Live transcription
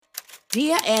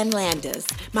Dear Ann Landis,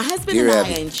 my husband Dear and I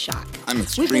Abby, are in shock. I'm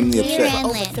extremely We've been upset. together for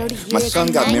over 30 years. My son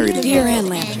got married in Dear April. Ann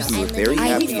Landis. We were very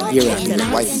happy and Dear excited. Abby.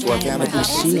 His wife is working out. I've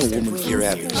seen a woman. Dear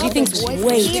Abby. She thinks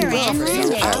way too much of Dear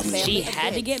herself. Abby. She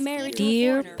had to get married.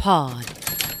 Dear Pod.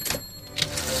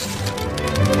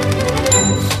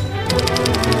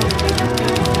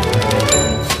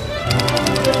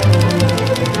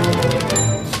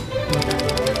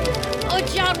 Oh,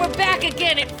 John, we're back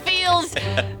again. It feels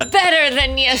better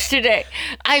than yesterday.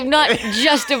 I'm not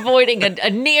just avoiding a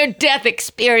near-death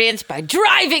experience by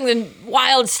driving the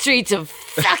wild streets of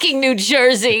fucking New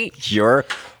Jersey. Your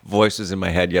voice was in my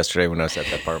head yesterday when I was at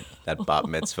that bat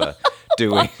mitzvah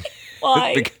doing.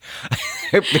 Why?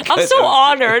 Because I'm so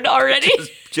honored already.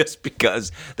 Just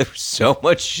because there was so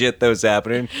much shit that was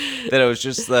happening that I was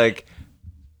just like.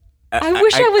 I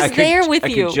wish I was there with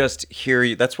you. I could just hear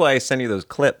you. That's why I sent you those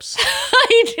clips.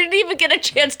 I didn't even get a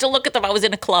chance to look at them. I was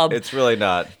in a club. It's really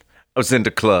not. I was in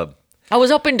the club. I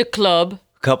was up in the club.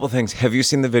 A couple things. Have you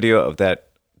seen the video of that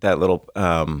little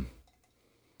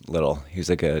he was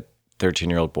like a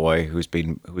 13-year-old boy who's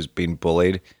being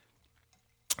bullied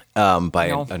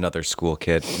by another school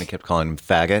kid, and they kept calling him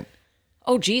faggot.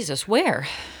 Oh, Jesus, where?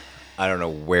 I don't know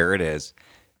where it is,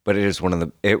 but it is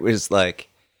it was like,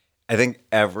 I think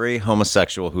every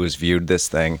homosexual who has viewed this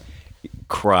thing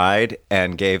cried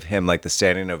and gave him like the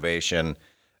standing ovation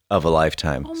of a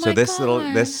lifetime. Oh my so this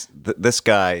God. this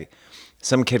guy,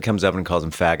 some kid comes up and calls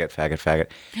him faggot,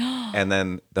 and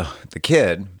then the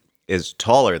kid is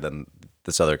taller than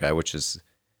this other guy, which is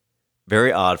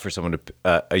very odd for someone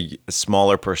to a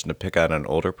smaller person to pick on an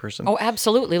older person. Oh,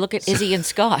 absolutely. Look at Izzy and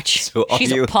Scotch. So all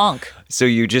She's a punk. So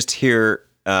you just hear,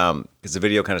 because the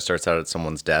video kind of starts out at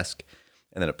someone's desk,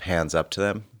 and then it pans up to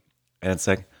them, and it's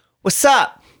like, "What's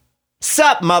up?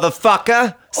 Sup,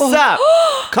 motherfucker? Sup?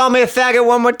 Call me a faggot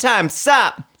one more time.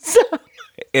 Sup? Sup?"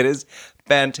 It is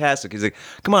fantastic. He's like,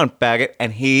 "Come on, faggot,"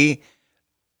 and he,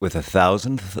 with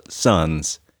 1,000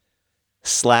 sons,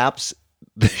 slaps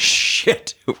the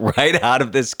shit right out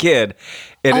of this kid.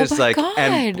 It is my like, God.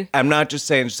 and I'm not just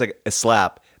saying just like a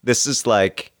slap. This is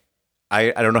like,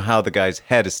 I don't know how the guy's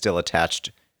head is still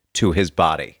attached to his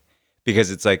body,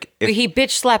 because it's like, He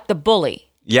bitch slapped the bully.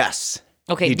 yes,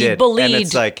 Okay, he the did. bullied and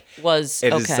it's like, was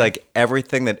it is okay. like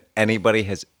everything that anybody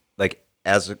has, like,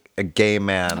 as a gay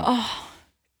man,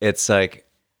 it's like,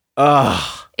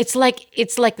 It's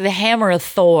like the hammer of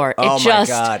Thor. oh my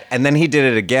God. And then he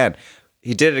did it again.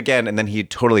 And then he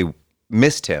totally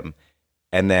missed him.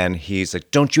 And then he's like,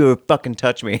 "Don't you ever fucking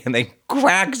touch me." And then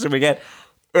cracks him again.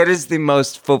 It is the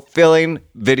most fulfilling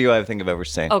video I think I've ever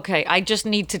seen. Okay, I just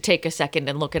need to take a second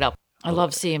and look it up. I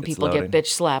love seeing people loading. get bitch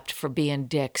slapped for being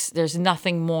dicks. There's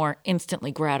nothing more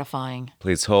instantly gratifying.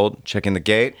 Please hold. Checking the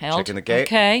gate. Held? Checking the gate.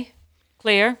 Okay,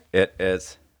 clear. It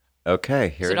is. Okay,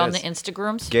 here Is it it on is. the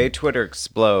Instagrams? Gay Twitter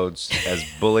explodes as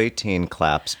bully teen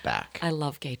claps back. I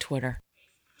love gay Twitter.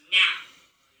 Now,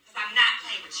 because I'm not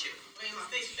playing with you. Playing my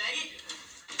face, faggot?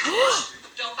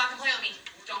 Don't fucking play with me.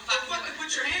 Don't fucking do it.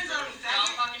 Put your hands on me, faggot.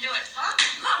 Don't fucking do it. Huh?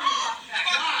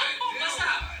 What's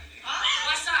up?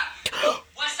 What's up?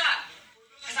 What's up?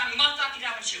 Because I'm motherfucking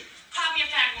done with you. Pop me a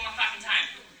faggot one more fucking time.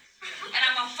 And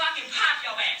I'm gonna fucking pop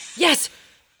your ass. Yes.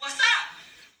 What's up?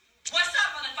 What's up,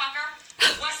 motherfucker?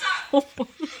 What's up?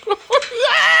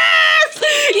 Yes.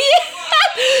 Yes.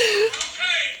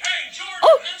 Hey, Jordan.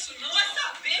 What's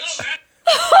up, bitch?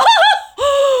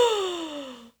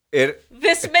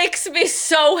 This makes me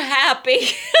so happy.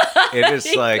 It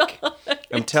is like,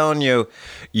 I'm telling you,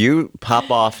 you pop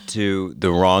off to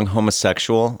the wrong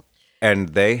homosexual and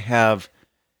they have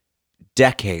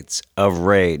decades of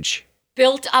rage.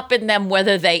 Built up in them,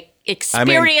 whether they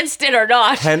experienced it or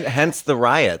not. Hence the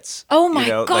riots. Oh my Like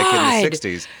in God. the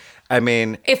 60s. I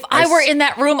mean, If I were in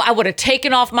that room, I would have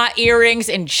taken off my earrings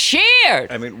and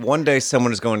cheered. I mean, one day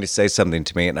someone is going to say something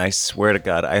to me, and I swear to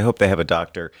God, I hope they have a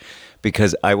doctor,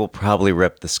 because I will probably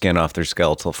rip the skin off their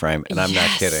skeletal frame, and I'm not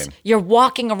Yes. kidding. You're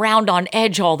walking around on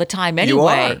edge all the time anyway. You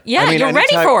are. Yeah, I mean, you're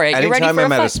ready for it. You're ready Anytime for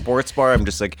I'm a at a fight. sports bar, I'm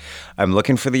just like, I'm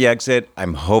looking for the exit.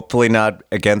 I'm hopefully not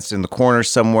against in the corner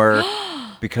somewhere,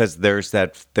 because there's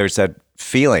that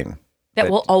feeling That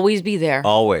will always be there.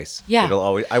 always. Yeah. It'll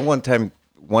always.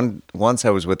 Once I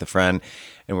was with a friend,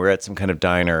 and we were at some kind of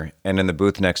diner, and in the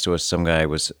booth next to us, some guy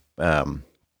was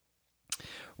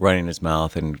running his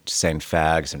mouth and saying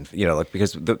fags, and like,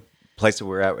 because the place that we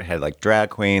were at had like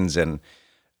drag queens, and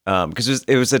because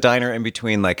it was a diner in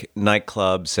between like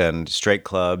nightclubs and straight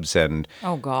clubs and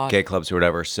Oh, God. gay clubs or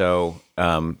whatever. So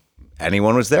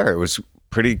anyone was there. It was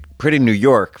pretty New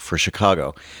York for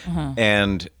Chicago,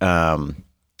 and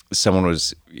someone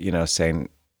was saying,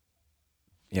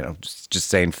 just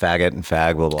saying faggot and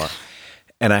fag, blah blah.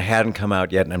 And I hadn't come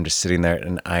out yet, and I'm just sitting there,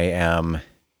 and I am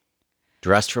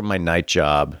dressed for my night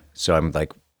job. So I'm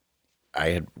like, I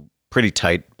had pretty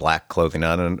tight black clothing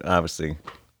on, and obviously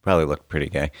probably looked pretty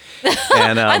gay.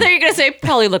 And I thought you were going to say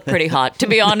probably looked pretty hot. To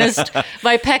be honest,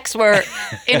 my pecs were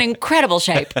in incredible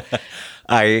shape.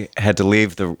 I had to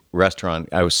leave the restaurant.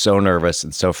 I was so nervous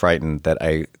and so frightened that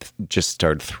I just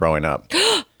started throwing up.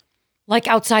 Like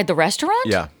outside the restaurant?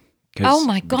 Yeah. Oh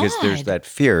my Because there's God. that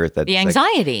fear that The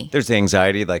anxiety. there's the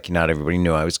anxiety, like not everybody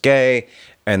knew I was gay,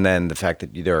 and then the fact that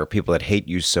there are people that hate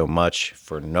you so much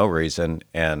for no reason,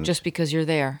 and Just because you're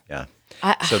there. yeah.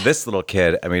 So this little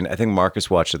kid, I mean, I think Marcus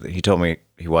watched it. He told me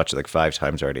he watched it like 5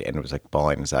 times already, and it was like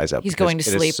bawling his eyes out. He's because going to it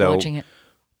is sleep so, watching it.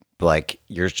 Like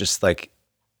you're just like,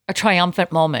 A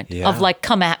triumphant moment Yeah. of like,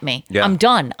 come at me. Yeah. I'm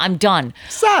done. I'm done.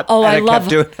 sup? Oh, And I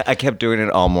love I kept doing it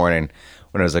all morning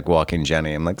when I was like walking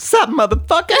Jenny. I'm like, sup,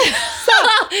 motherfucker?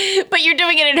 But you're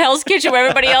doing it in Hell's Kitchen where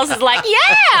everybody else is like,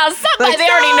 yeah, something. They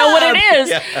already know what it is.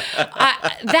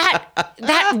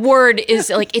 That word is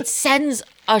like, it sends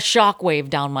a shockwave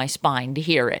down my spine to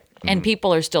hear it. And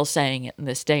people are still saying it in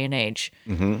this day and age.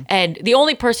 And the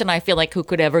only person I feel like who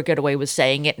could ever get away with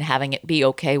saying it and having it be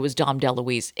okay was Dom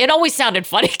DeLuise. It always sounded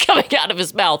funny coming out of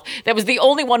his mouth. That was the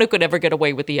only one who could ever get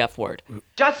away with the F word.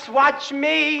 Just watch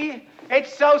me.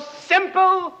 It's so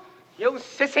simple. You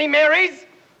sissy Marys.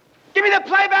 Give me the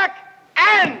playback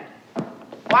and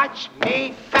watch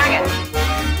me faggot.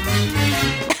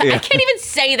 I can't even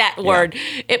say that word.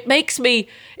 It makes me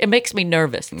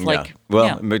nervous. It's like, yeah. Well,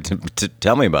 yeah. but to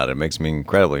tell me about it makes me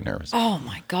incredibly nervous. Oh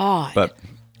my God. But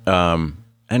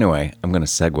anyway, I'm going to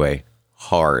segue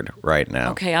hard right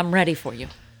now. Okay, I'm ready for you.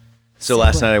 So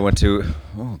last night I went to,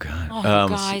 oh God.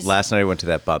 Guys. Last night I went to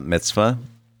that bat mitzvah,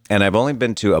 and I've only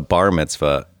been to a bar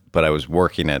mitzvah, but I was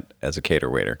working it as a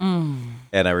cater waiter.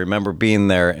 And I remember being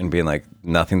there and being like,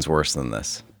 nothing's worse than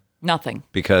this. Nothing.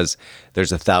 Because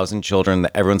there's 1,000 children,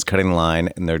 everyone's cutting line,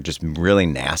 and they're just really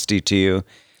nasty to you.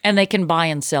 And they can buy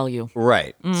and sell you.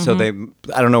 Right. So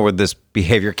I don't know where this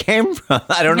behavior came from.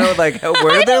 I don't know, like,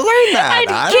 where did they learn that?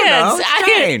 I don't know. It's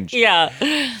strange. Yeah.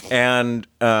 And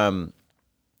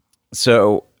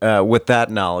so with that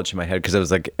knowledge in my head, because it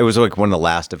was like one of the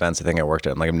last events I think I worked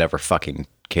at. I'm like, I'm never fucking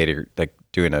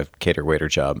doing a cater waiter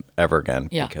job ever again.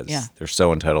 Yeah, Because yeah. they're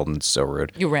so entitled and so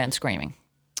rude. You ran screaming.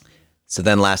 So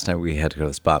then last night we had to go to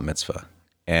this bat mitzvah,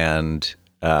 and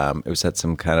it was at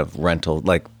some kind of rental,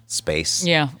 like space.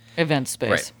 Yeah. Event space.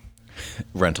 Right.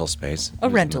 Rental space. A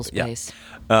rental Yeah. space.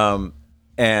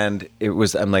 And it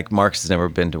was, I'm like, Mark's has never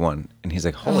been to one. And he's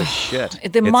like, holy shit.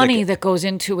 The It's money like- that goes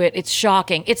into it, it's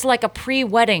shocking. It's like a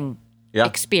pre-wedding Yeah.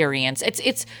 experience.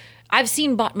 It's I've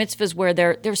seen bat mitzvahs where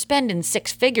they're spending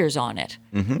 6 figures on it.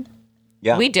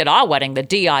 yeah. We did our wedding the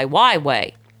DIY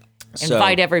way. So-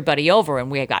 Invite everybody over, and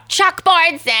we got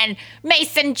chalkboards and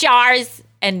mason jars,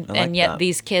 and like yet that.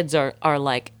 these kids are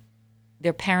like,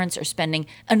 their parents are spending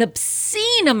an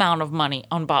obscene amount of money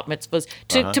on bat mitzvahs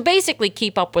to basically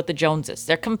keep up with the Joneses.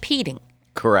 They're competing.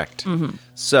 Correct.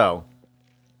 So,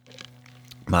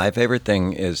 my favorite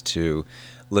thing is to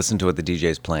listen to what the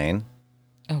DJ's playing,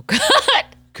 Oh God!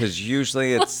 because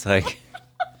usually it's like,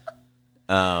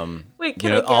 Wait, you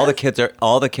know, all the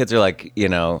kids are like, you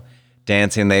know,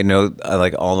 dancing. They know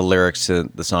like all the lyrics to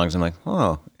the songs. I'm like,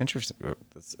 oh, interesting.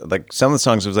 Like some of the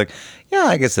songs, I was like, yeah,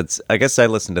 I guess I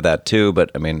listened to that too.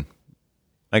 But I mean,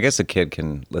 I guess a kid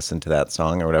can listen to that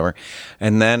song or whatever.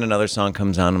 And then another song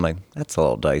comes on. I'm like, that's a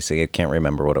little dicey. I can't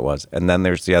remember what it was. And then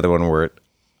there's the other one where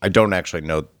I don't actually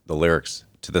know the lyrics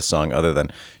to this song other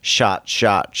than shot,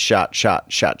 shot, shot,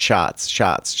 shot, shot, shots,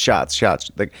 shots, shots,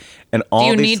 shots. Like, and all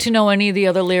Do you these, need to know any of the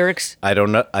other lyrics? I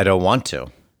don't know. I don't want to.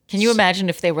 Can you imagine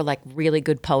if they were like really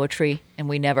good poetry and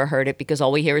we never heard it because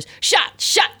all we hear is shot,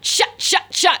 shot, shot,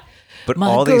 shot, shot. But My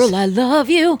all girl, these I love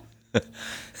you.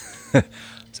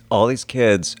 all these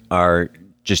kids are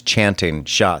just chanting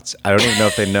shots. I don't even know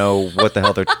if they know what the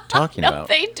hell they're talking about.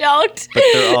 They don't. But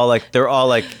they're all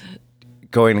like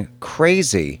going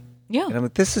crazy. Yeah. And I'm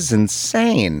like, this is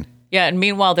insane. Yeah, and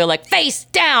meanwhile they're like face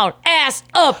down, ass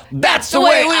up. That's the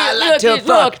way I like to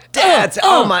fuck dads.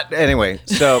 Oh my. Anyway,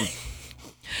 so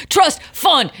Trust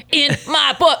fun in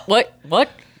my butt.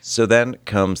 What? so then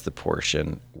comes the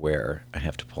portion where I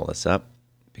have to pull this up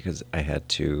because I had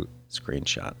to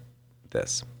screenshot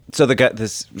this. So the guy,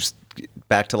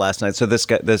 back to last night. So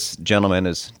this gentleman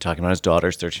is talking about his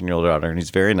daughter's 13-year-old daughter, and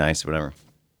he's very nice, whatever.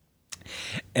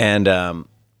 And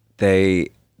they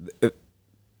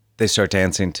start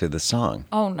dancing to the song.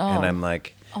 Oh, no. And I'm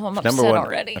like, Oh, I'm number upset one,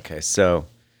 already. Okay, so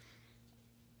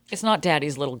It's not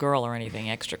Daddy's little girl or anything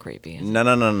extra creepy. Is it?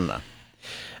 no.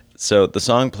 So the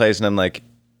song plays, and I'm like,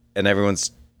 and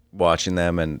everyone's watching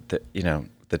them, and you know,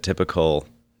 the typical,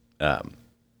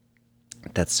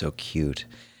 that's so cute.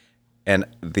 And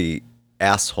the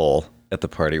asshole at the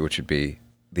party, which would be,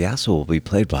 the asshole will be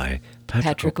played by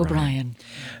Patrick O'Brien.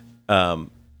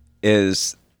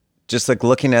 Is just like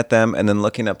looking at them and then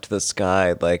looking up to the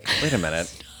sky like, wait a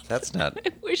minute, that's not,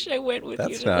 I wish I went with you.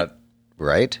 that's not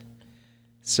right.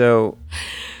 So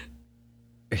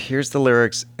here's the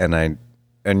lyrics, and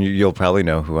you'll probably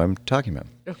know who I'm talking about.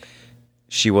 Okay.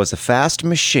 She was a fast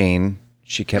machine.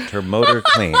 She kept her motor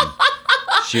clean.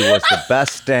 She was the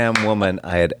best damn woman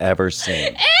I had ever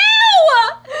seen.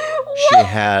 Ew! She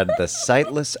had the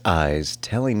sightless eyes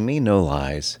telling me no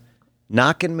lies,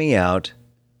 knocking me out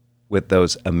with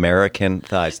those American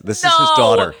thighs. This is his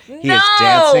daughter. He is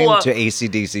dancing to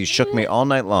AC/DC, shook me all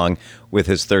night long with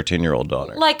his 13-year-old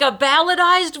daughter. Like a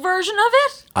balladized version of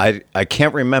it? I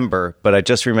can't remember, but I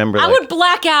just remember I would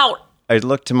black out. I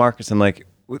looked to Marcus, I'm like,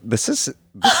 this is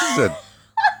a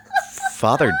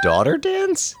father-daughter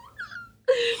dance?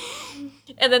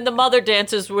 And then the mother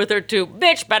dances with her too.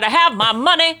 Bitch, better have my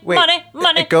money, money.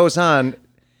 It goes on.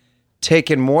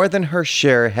 Taken more than her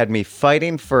share, had me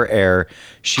fighting for air.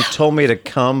 She told me to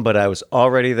come, but I was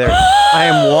already there. I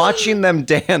am watching them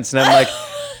dance, and I'm like,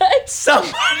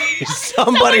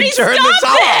 somebody turn this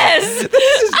off.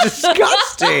 This is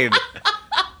disgusting.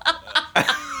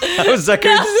 I was like,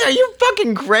 are you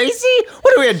fucking crazy?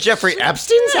 What are we at Jeffrey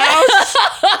Epstein's house?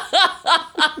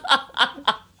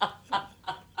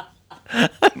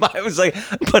 I was like,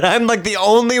 but I'm like the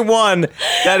only one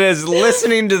that is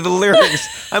listening to the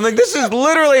lyrics. I'm like, this is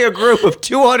literally a group of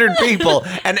 200 people,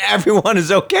 and everyone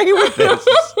is okay with this.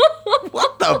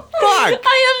 What the fuck? I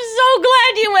am so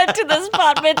glad you went to this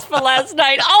bat mitzvah last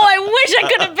night. Oh, I wish I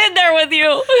could have been there with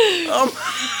you. Oh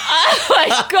my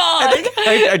God.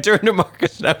 I turned to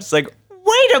Marcus and I was like,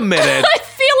 wait a minute. I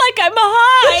feel like I'm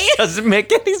high. This doesn't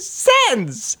make any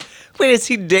sense. Wait, is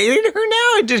he dating her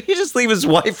now? Did he just leave his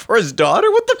wife for his daughter?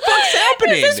 What the fuck's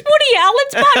happening? Is this Woody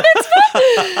Allen's bat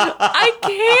mitzvah? I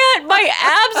can't. My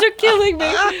abs are killing me.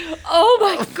 Oh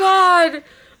my God.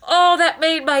 Oh, that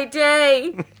made my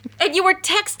day. And you were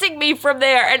texting me from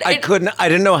there. And I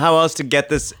didn't know how else to get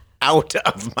this out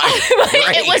of my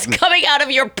brain. It was coming out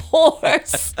of your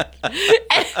pores.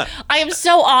 And I am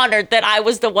so honored that I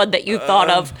was the one that you thought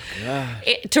of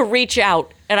to reach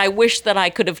out. And I wish that I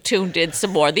could have tuned in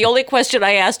some more. The only question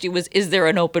I asked you was, is there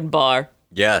an open bar?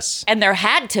 Yes. And there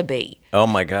had to be. Oh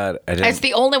my God. It's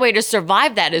the only way to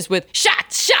survive that is with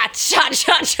shots.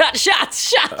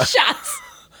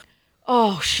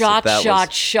 Oh,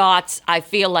 shots. I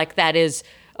feel like that is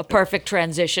a perfect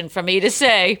transition for me to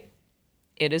say,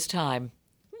 it is time.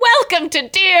 Welcome to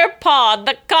Dear Pod,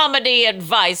 the comedy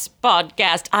advice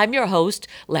podcast. I'm your host,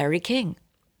 Larry King.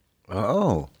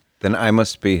 Oh, then I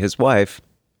must be his wife,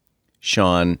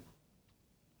 Sean.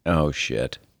 Oh,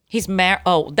 shit. He's married.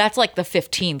 Oh, that's like the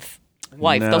 15th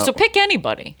wife, though. So pick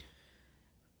anybody.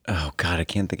 Oh, God, I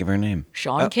can't think of her name.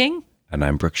 Sean King? And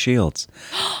I'm Brooke Shields.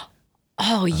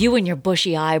 Oh, you and your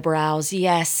bushy eyebrows,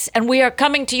 yes. And we are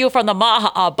coming to you from the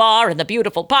Maha Bar in the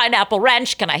beautiful Pineapple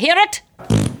Ranch. Can I hear it?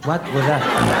 What was that?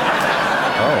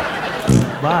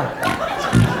 What?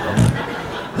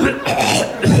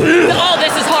 Oh,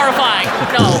 this is horrifying.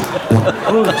 No.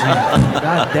 Oh, geez.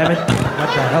 God damn it. What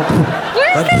the hell?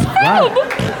 Where's this from?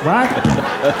 What?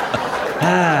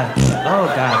 Oh,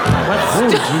 God. What? Oh,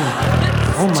 geez.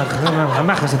 Oh, my God. I'm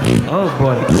not going to... Oh,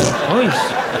 boy.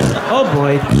 Oh,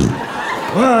 boy.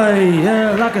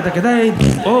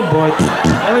 Oh, boy.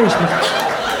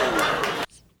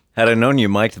 Had I known you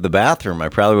mic'd the bathroom, I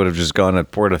probably would have just gone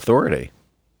at Port Authority.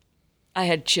 I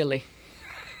had chili.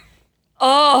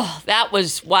 Oh, that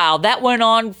was, wow. That went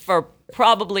on for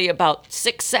probably about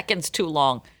 6 seconds too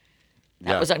long.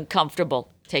 That was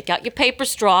uncomfortable. Take out your paper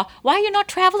straw. Why are you not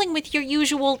traveling with your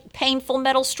usual painful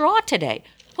metal straw today?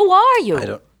 Who are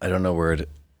you? I don't know where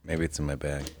maybe it's in my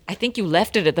bag. I think you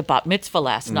left it at the bat mitzvah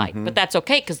last night, but that's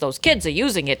okay because those kids are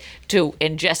using it to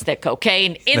ingest their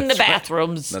cocaine in the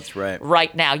bathrooms. That's right.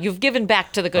 Right now. You've given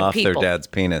back to the good Off people. their dad's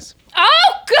penis.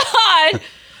 Oh, God!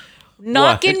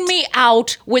 Knocking me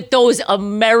out with those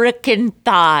American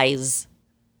thighs.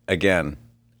 Again,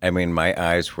 I mean, my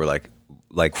eyes were like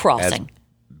Crossing. as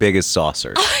big as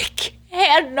saucers. I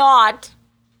cannot.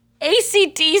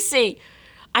 AC/DC.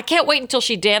 I can't wait until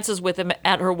she dances with him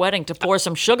at her wedding to pour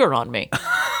some sugar on me.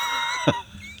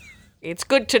 It's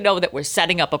good to know that we're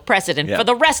setting up a precedent for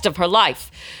the rest of her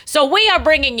life. So we are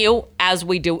bringing you, as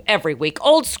we do every week,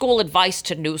 old school advice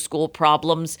to new school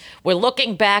problems. We're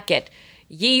looking back at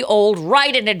ye old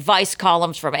write-in advice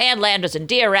columns from Ann Landers and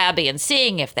Dear Abby and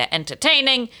seeing if they're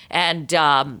entertaining and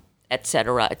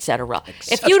etc., etc.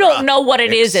 If you don't know what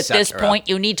it is at this point,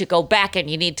 you need to go back and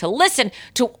you need to listen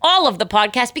to all of the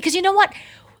podcasts because you know what?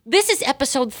 This is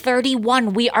episode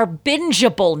 31. We are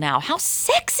bingeable now. How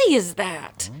sexy is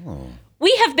that?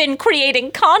 We have been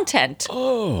creating content.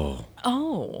 Oh.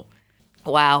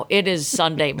 Wow, it is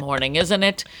Sunday morning, isn't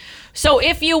it? So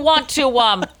if you want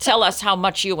to tell us how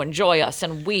much you enjoy us,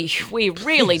 and we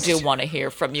really do want to hear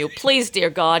from you, please,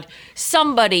 dear God,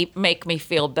 somebody make me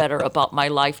feel better about my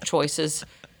life choices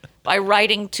by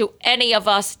writing to any of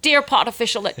us,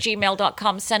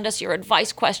 dearpodofficial@gmail.com. Send us your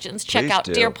advice questions. Check Please out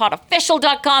do.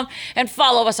 dearpodofficial.com and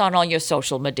follow us on all your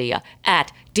social media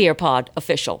at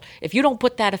dearpodofficial. If you don't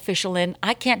put that official in,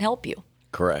 I can't help you.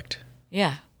 Correct.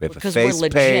 Yeah. We have a because we're face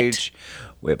legit. page.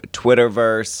 We have a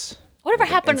Twitterverse. Whatever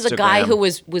happened to the guy Instagram. who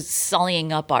was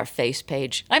sullying up our face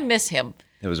page? I miss him.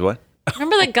 It was what?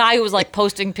 Remember the guy who was like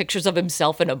posting pictures of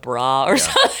himself in a bra or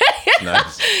something?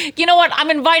 Nice. You know what? I'm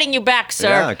inviting you back, sir.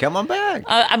 Yeah, come on back.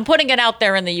 I'm putting it out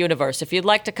there in the universe. If you'd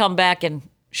like to come back and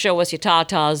show us your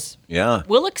tatas, Yeah.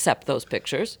 we'll accept those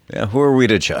pictures. Yeah, who are we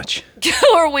to judge?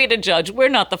 Who are we to judge? We're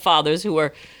not the fathers who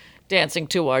are dancing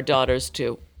to our daughters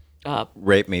to.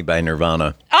 Rape Me by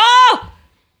Nirvana.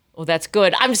 Oh, that's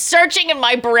good. I'm searching in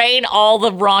my brain all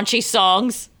the raunchy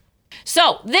songs.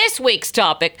 So this week's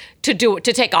topic to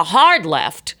take a hard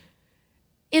left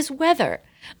is weather.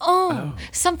 Oh,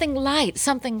 something light,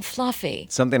 something fluffy.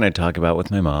 Something I talk about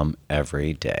with my mom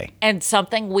every day. And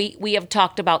something we have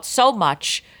talked about so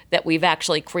much that we've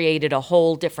actually created a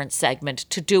whole different segment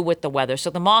to do with the weather. So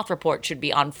the Moth Report should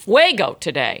be on fuego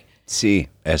today. Sí,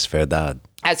 es verdad.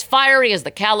 As fiery as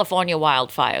the California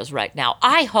wildfires right now.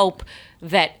 I hope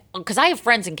that, because I have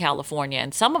friends in California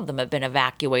and some of them have been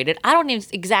evacuated. I don't even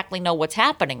exactly know what's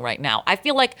happening right now. I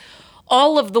feel like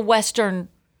all of the western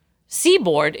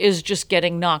seaboard is just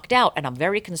getting knocked out, and I'm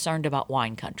very concerned about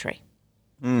wine country.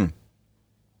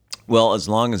 Well, as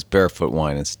long as barefoot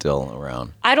wine is still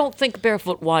around. I don't think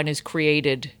barefoot wine is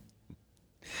created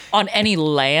on any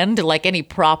land, like any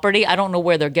property. I don't know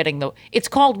where they're getting it's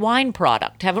called wine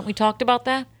product. Haven't we talked about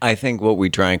that? I think what we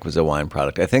drank was a wine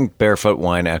product. I think barefoot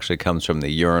wine actually comes from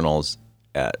the urinals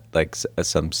at like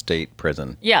some state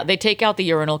prison. Yeah, they take out the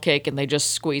urinal cake and they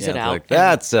just squeeze it It's out. like,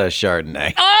 that's a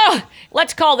Chardonnay.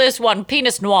 Let's call this one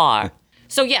Pinot Noir.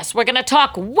 So yes, we're going to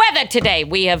talk weather today.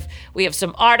 We have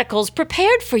some articles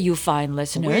prepared for you fine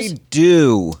listeners We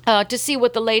do. to see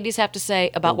what the ladies have to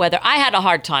say about weather. I had a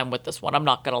hard time with this one, I'm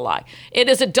not going to lie. It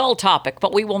is a dull topic,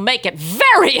 but we will make it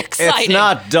very exciting. It's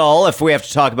not dull if we have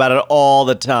to talk about it all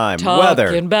the time. Weather.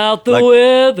 Talking about the Like-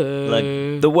 weather.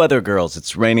 Like the weather girls.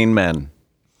 It's raining men.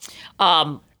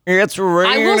 It's I will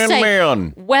raining say,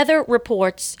 men. weather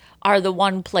reports are the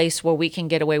one place where we can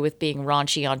get away with being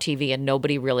raunchy on TV and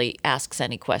nobody really asks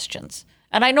any questions.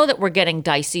 And I know that we're getting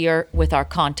dicier with our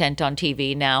content on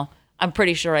TV now. I'm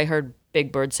pretty sure I heard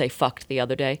Big Bird say fucked the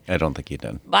other day. I don't think you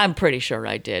did. I'm pretty sure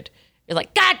I did. You're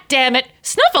like, God damn it,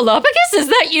 Snuffleupagus, is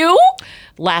that you?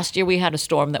 Last year we had a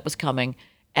storm that was coming,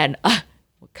 and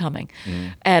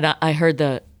and I heard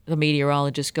the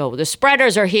meteorologist go, the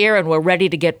spreaders are here and we're ready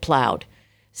to get plowed.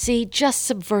 See, just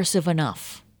subversive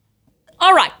enough.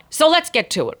 All right, so let's get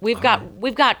to it. We've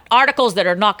got articles that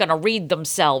are not going to read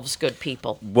themselves, good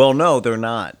people. Well, no, they're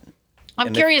not.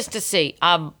 I'm curious to see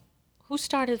who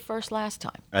started first last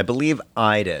time. I believe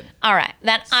I did. All right,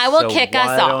 then I will kick us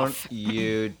why off. Don't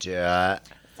you do it?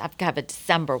 I've got a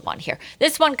December one here.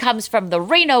 This one comes from the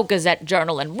Reno Gazette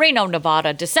Journal in Reno,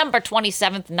 Nevada, December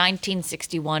 27th,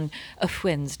 1961, a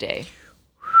Wednesday.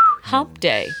 Hump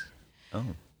Day. Oh.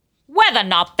 Weather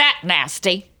not that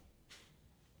nasty.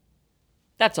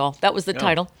 That's all. That was the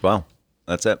title. Well,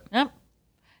 that's it. Yep.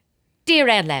 Dear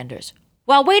Anlanders,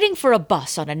 while waiting for a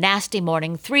bus on a nasty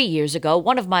morning 3 years ago,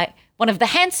 one of the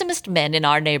handsomest men in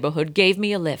our neighborhood gave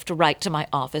me a lift right to my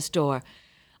office door.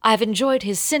 I've enjoyed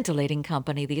his scintillating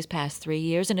company these past 3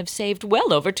 years and have saved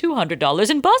well over $200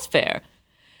 in bus fare.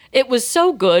 It was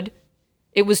so good,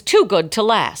 it was too good to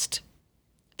last.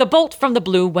 The bolt from the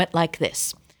blue went like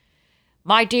this.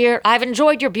 My dear, I've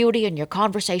enjoyed your beauty and your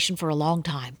conversation for a long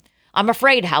time. I'm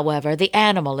afraid, however, the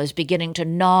animal is beginning to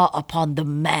gnaw upon the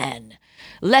man.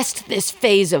 Lest this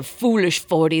phase of foolish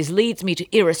 40s leads me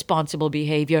to irresponsible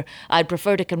behavior, I'd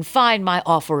prefer to confine my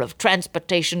offer of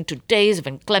transportation to days of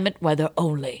inclement weather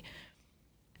only.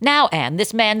 Now, Anne,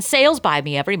 this man sails by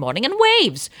me every morning and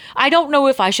waves. I don't know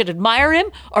if I should admire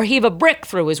him or heave a brick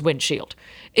through his windshield.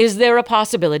 Is there a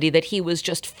possibility that he was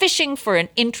just fishing for an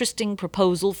interesting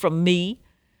proposal from me?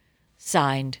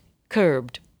 Signed,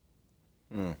 Curbed.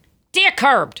 Dear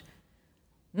Curbed,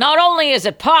 not only is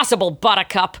it possible,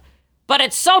 Buttercup, but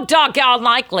it's so doggone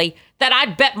likely that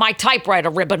I'd bet my typewriter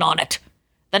ribbon on it.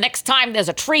 The next time there's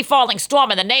a tree-falling storm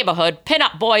in the neighborhood,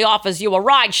 Pinup Boy offers you a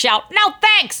ride, shout, "No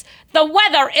thanks! The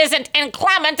weather isn't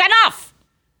inclement enough!"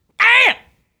 Ah!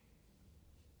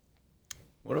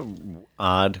 What an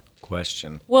odd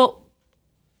question. Well,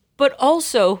 but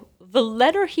also, the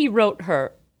letter he wrote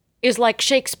her is like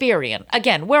Shakespearean.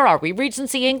 Again, where are we?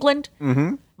 Regency, England?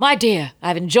 Mm-hmm. "My dear,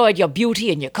 I've enjoyed your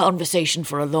beauty and your conversation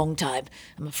for a long time.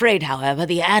 I'm afraid, however,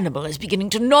 the animal is beginning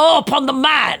to gnaw upon the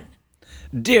man.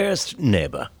 Dearest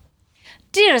neighbor.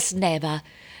 Dearest neighbour,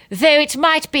 though it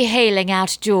might be hailing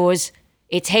outdoors,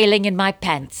 it's hailing in my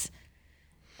pants.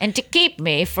 And to keep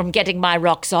me from getting my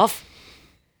rocks off,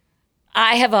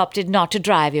 I have opted not to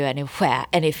drive you anywhere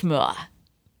anymore."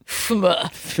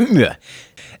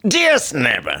 Dearest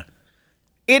neighbor,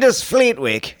 it is Fleet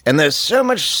Week, and there's so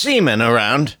much semen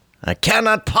around, I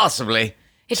cannot possibly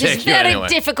It take is you very anywhere.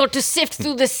 difficult to sift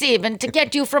through the semen to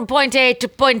get you from point A to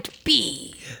point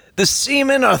B. The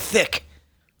semen are thick.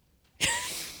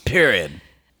 Period.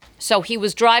 So he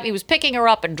was picking her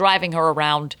up and driving her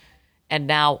around, and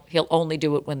now he'll only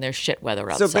do it when there's shit weather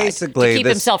outside. basically to keep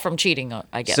this- himself from cheating,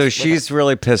 I guess. So with she's her.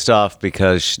 really pissed off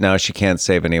because now she can't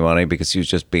save any money because he was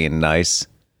just being nice.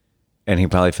 And he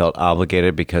probably felt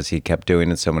obligated because he kept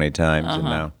doing it so many times. And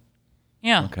now,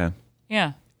 Yeah. okay.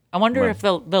 Yeah. I wonder if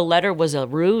the letter was a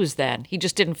ruse then. He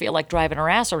just didn't feel like driving her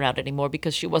ass around anymore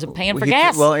because she wasn't paying for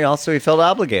gas. He felt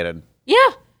obligated. Yeah.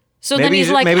 So Maybe then he's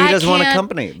he- like, maybe he "I doesn't want a can't.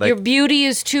 company, like- Your beauty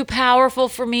is too powerful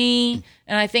for me,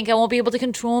 and I think I won't be able to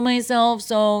control myself,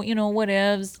 so,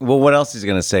 whatevs." Well, what else is he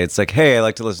going to say? It's like, hey, I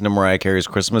like to listen to Mariah Carey's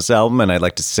Christmas album and I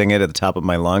like to sing it at the top of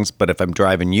my lungs. But if I'm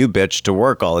driving you, bitch, to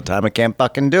work all the time, I can't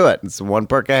fucking do it. It's the one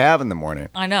perk I have in the morning.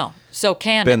 I know. So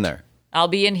can Been it? there. I'll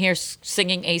be in here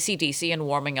singing AC/DC and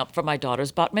warming up for my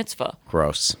daughter's bat mitzvah.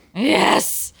 Gross.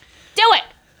 Yes. Do it.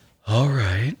 All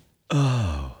right.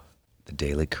 Oh, the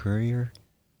Daily Courier,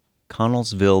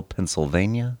 Connellsville,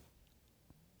 Pennsylvania,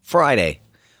 Friday,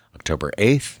 October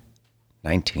 8th,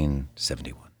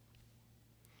 1971.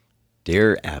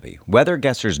 Dear Abby, weather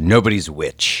guesser's nobody's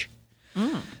witch.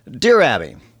 Dear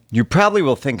Abby, you probably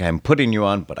will think I'm putting you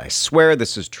on, but I swear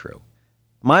this is true.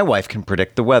 My wife can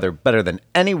predict the weather better than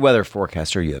any weather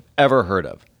forecaster you have ever heard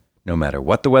of. No matter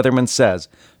what the weatherman says,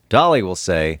 Dolly will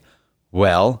say,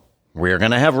 "Well, we're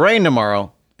going to have rain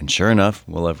tomorrow." And sure enough,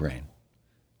 we'll have rain.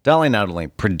 Dolly not only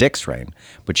predicts rain,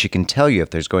 but she can tell you if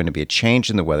there's going to be a change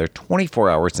in the weather 24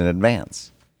 hours in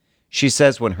advance. She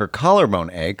says when her collarbone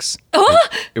aches,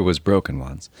 it was broken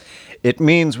once, it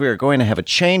means we are going to have a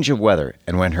change of weather.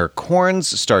 And when her corns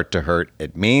start to hurt,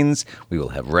 it means we will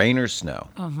have rain or snow.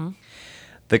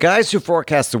 The guys who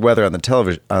forecast the weather on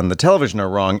the television are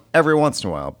wrong every once in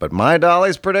a while, but my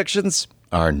Dolly's predictions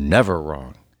are never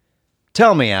wrong.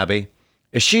 Tell me, Abby,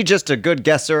 is she just a good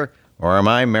guesser, or am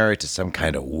I married to some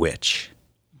kind of witch?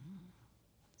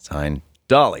 Signed,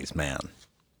 Dolly's man.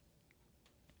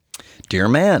 Dear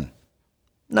man,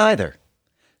 neither.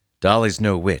 Dolly's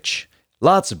no witch.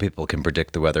 Lots of people can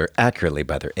predict the weather accurately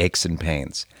by their aches and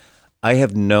pains. I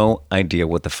have no idea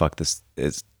what the fuck this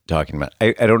is talking about.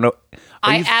 I don't know.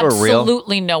 Are I you for real?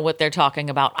 absolutely know what they're talking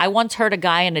about. I once heard a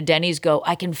guy in a Denny's go,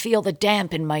 "I can feel the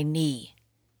damp in my knee."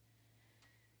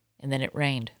 And then it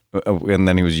rained. And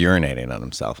then he was urinating on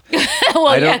himself.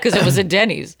 Well, yeah, don't- because it was a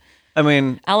Denny's. I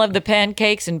mean, I'll have the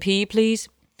pancakes and pea, please.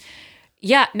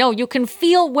 Yeah, no, you can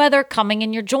feel weather coming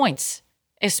in your joints,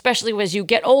 especially as you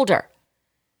get older.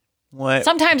 what?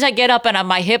 Sometimes I get up and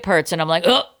my hip hurts and I'm like,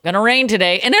 "Oh, gonna rain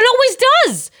today." And it always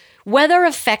does. Weather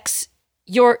affects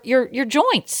your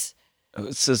joints.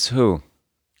 Says who?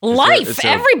 Life. is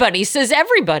there- Everybody says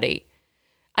everybody.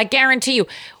 I guarantee you.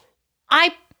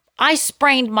 I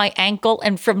sprained my ankle,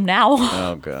 and from now,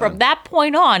 Oh, God. from that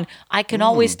point on, I can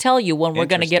always tell you when we're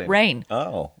going to get Interesting. rain.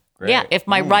 Oh, great. Yeah, if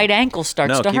my right ankle starts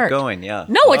No, to keep hurt. going, yeah.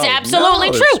 No, it's Oh, absolutely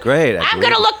no, true. it's great, I I'm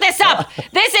going to believe. look this up.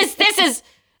 This is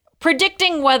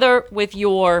predicting weather with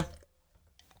your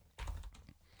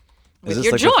Is this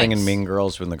your like the thing in joints. Mean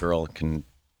Girls when the girl can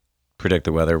predict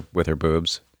the weather with her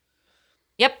boobs?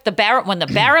 Yep, when the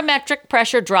barometric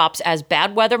pressure drops as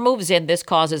bad weather moves in, this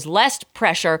causes less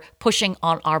pressure pushing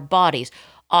on our bodies.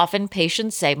 Often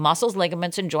patients say muscles,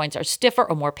 ligaments, and joints are stiffer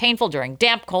or more painful during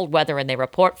damp, cold weather, and they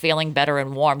report feeling better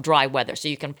in warm, dry weather. So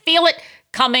you can feel it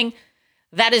coming.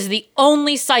 That is the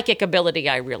only psychic ability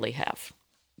I really have.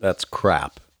 That's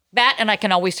crap. That, and I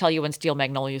can always tell you when Steel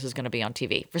Magnolias is going to be on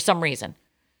TV for some reason.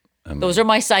 Those are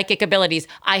my psychic abilities.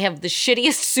 I have the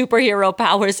shittiest superhero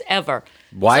powers ever.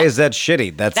 Why is that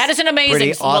shitty? That That is an amazing.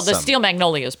 Pretty Well, awesome. the Steel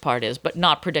Magnolias part is, but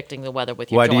not predicting the weather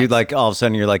with your Why do you joints. like all of a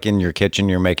sudden you're like in your kitchen,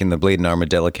 you're making the bleeding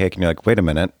armadillo cake, and you're like, wait a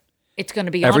minute. It's going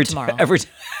to be on tomorrow Every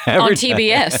on time.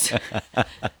 TBS.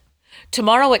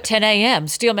 tomorrow at 10 a.m.,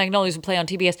 Steel Magnolias will play on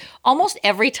TBS. Almost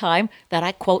every time that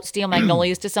I quote Steel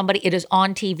Magnolias to somebody, it is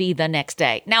on TV the next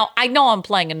day. Now, I know I'm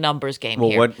playing a numbers game Well,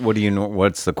 here. what do you know?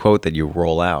 What's the quote that you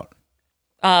roll out?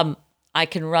 I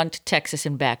can run to Texas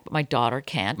and back, but my daughter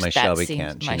can't. My That Shelby seems-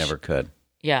 can't. She my never could.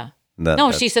 Yeah. That- No,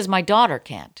 that's- she says my daughter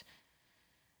can't.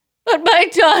 But my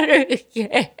daughter can. She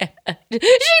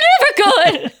never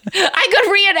could. I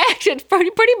could reenact it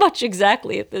pretty much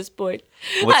exactly at this point.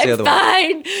 What's the I'm other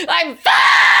one? fine. I'm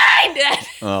fine.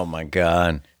 Oh my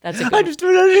God. That's a good. I just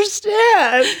don't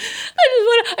understand.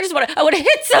 I want to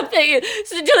hit something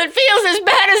until it feels as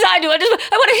bad as I do. I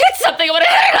want to hit something. I want to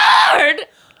hit it hard.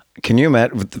 Can you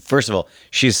imagine? First of all,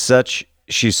 she's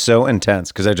so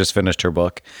intense because I just finished her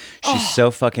book. She's so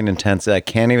fucking intense that I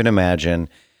can't even imagine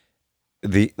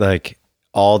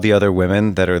all the other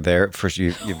women that are there. First,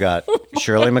 you've got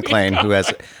Shirley MacLaine, who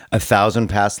has 1,000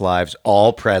 past lives,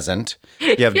 all present.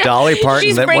 You have Dolly Parton.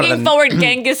 She's bringing forward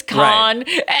Genghis Khan.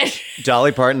 And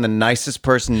Dolly Parton, the nicest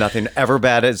person, nothing ever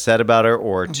bad is said about her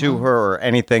or to her or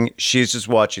anything. She's just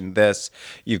watching this.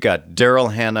 You've got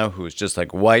Daryl Hannah, who's just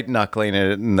like white knuckling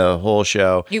it in the whole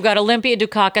show. You've got Olympia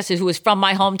Dukakis, who is from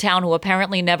my hometown, who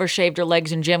apparently never shaved her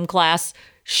legs in gym class.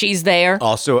 She's there.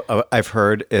 Also, I've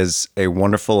heard is a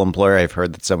wonderful employer. I've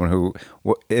heard that someone who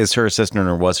is her assistant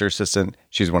or was her assistant,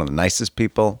 she's one of the nicest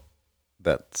people.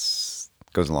 That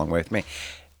goes a long way with me.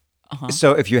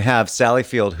 So if you have Sally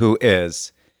Field, who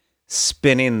is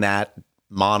spinning that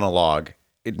monologue,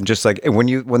 just like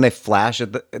when they flash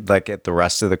at the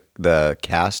rest of the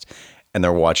cast and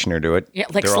they're watching her do it, Yeah,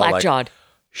 like they're all slack-jawed.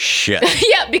 Shit.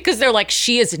 Yeah, because they're like,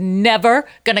 she is never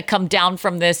going to come down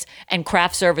from this, and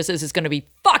craft services is going to be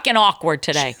fucking awkward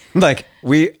today. I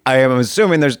am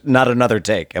assuming there's not another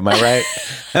take. Am I right?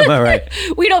 Am I right?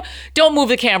 We don't move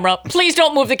the camera. Please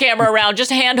don't move the camera around.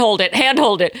 Just handhold it.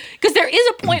 Because there is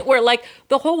a point where like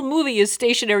the whole movie is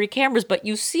stationary cameras, but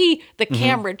you see the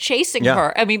camera chasing Yeah.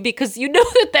 her. I mean, because you know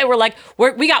that they were like,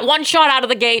 we got one shot out of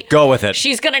the gate. Go with it.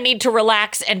 She's going to need to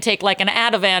relax and take like an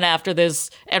Ativan after this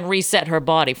and reset her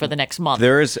body for the next month.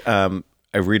 There is, I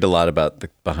read a lot about the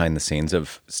behind the scenes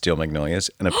of Steel Magnolias,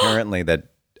 and apparently that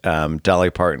Dolly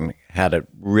Parton had it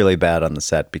really bad on the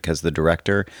set because the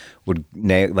director would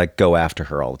go after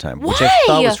her all the time, which I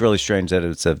thought was really strange that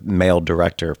it's a male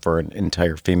director for an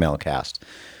entire female cast.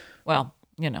 Well,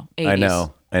 80s. I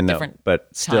know, different but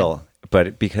still, time.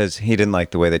 but because he didn't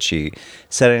like the way that she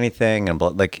said anything and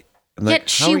Yet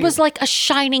she was like a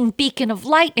shining beacon of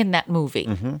light in that movie.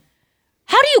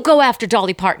 How do you go after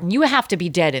Dolly Parton? You have to be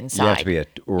dead inside. You have to be a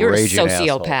You're a raging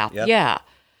sociopath. asshole. Yep. Yeah.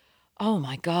 Oh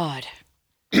my God.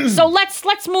 So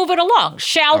let's move it along,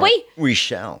 shall we? We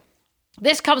shall.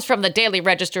 This comes from the Daily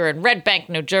Register in Red Bank,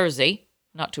 New Jersey.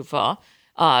 Not too far.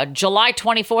 July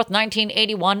 24th,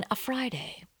 1981, a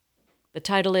Friday. The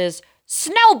title is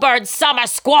Snowbird Summer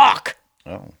Squawk.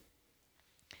 Oh.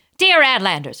 Dear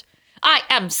Adlanders, I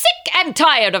am sick and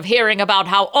tired of hearing about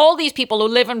how all these people who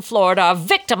live in Florida are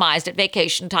victimized at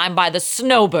vacation time by the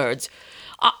snowbirds.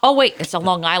 Oh, wait, it's a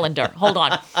Long Islander. Hold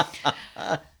on.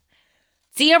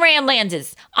 Dear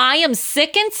Adlanders, I am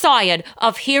sick and tired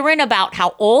of hearing about how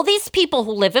all these people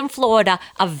who live in Florida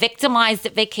are victimized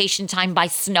at vacation time by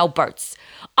snowbirds.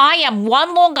 I am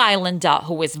one Long Islander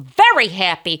who is very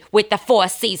happy with the 4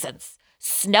 seasons.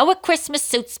 Snow at Christmas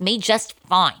suits me just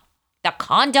fine. The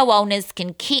condo owners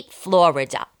can keep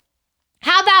Florida.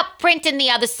 How about printing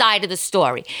the other side of the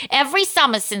story? Every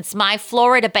summer since my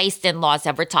Florida-based in-laws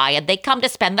have retired, they come to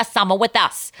spend the summer with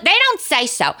us. They don't say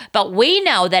so, but we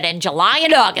know that in July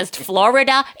and August,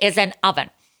 Florida is an oven.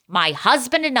 My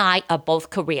husband and I are both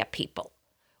career people.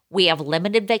 We have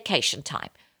limited vacation time,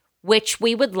 which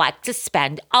we would like to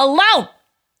spend alone.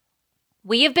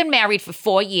 We have been married for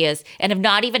 4 years and have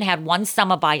not even had one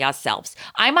summer by ourselves.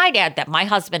 I might add that my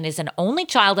husband is an only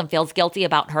child and feels guilty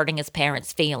about hurting his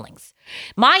parents' feelings.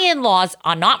 My in-laws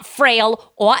are not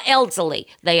frail or elderly.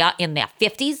 They are in their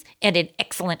 50s and in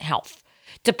excellent health.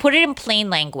 To put it in plain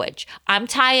language, I'm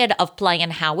tired of playing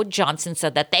Howard Johnson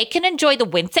so that they can enjoy the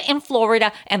winter in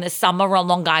Florida and the summer on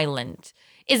Long Island.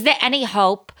 Is there any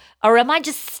hope, or am I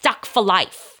just stuck for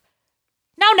life?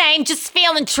 No name, just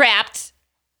feeling trapped.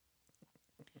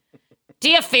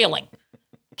 Dear feeling,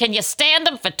 can you stand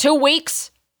them for 2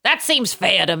 weeks? That seems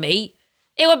fair to me.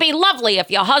 It would be lovely if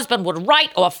your husband would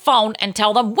write or phone and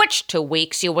tell them which 2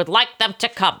 weeks you would like them to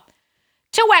come.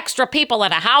 2 extra people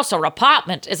in a house or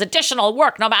apartment is additional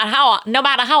work no matter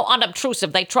how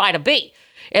unobtrusive they try to be.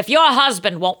 If your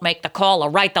husband won't make the call or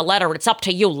write the letter, it's up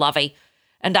to you, lovey.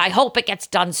 And I hope it gets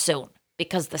done soon,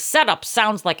 because the setup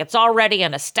sounds like it's already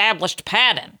an established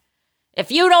pattern.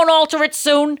 If you don't alter it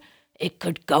soon, it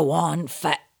could go on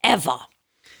forever.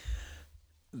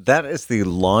 That is the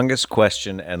longest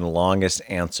question and longest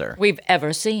answer. we've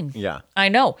ever seen. Yeah. I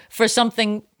know. For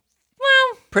something,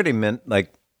 well, Pretty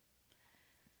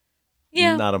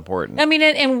yeah. not important. I mean,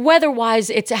 and weather-wise,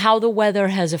 it's how the weather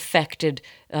has affected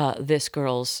this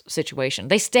girl's situation.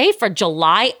 They stay for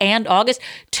July and August.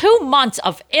 2 months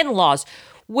of in-laws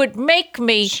would make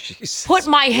me put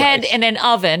my head in an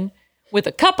oven with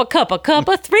a cup of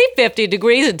 350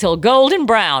 degrees until golden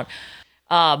brown.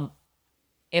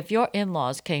 If your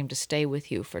in-laws came to stay with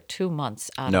you for 2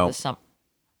 months out No. of the summer,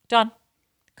 done.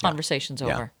 Conversation's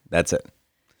Yeah, over. that's it.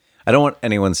 I don't want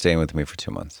anyone staying with me for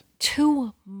 2 months.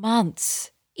 2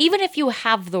 months. Even if you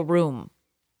have the room,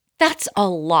 that's a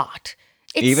lot.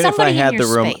 It's Even if I somebody in had your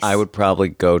the room, space. I would probably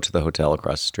go to the hotel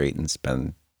across the street and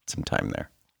spend some time there.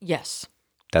 Yes,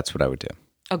 That's what I would do.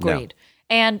 agreed.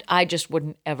 And I just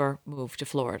wouldn't ever move to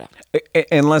Florida.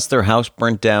 Unless their house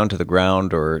burnt down to the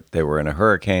ground or they were in a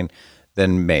hurricane,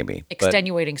 then maybe.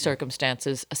 Extenuating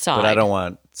circumstances aside. But I don't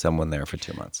want someone there for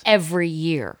 2 months. Every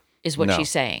year is what No. she's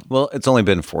saying. Well, it's only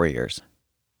been 4 years.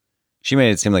 She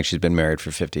made it seem like she's been married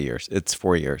for 50 years. It's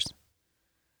 4 years.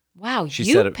 Wow, She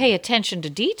you said it- pay attention to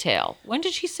detail. When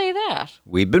did she say that?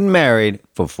 We've been married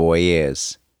for 4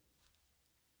 years.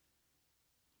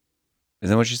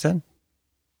 Isn't that what she said?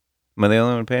 Am I the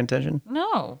only one paying attention?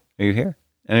 No. Are you here?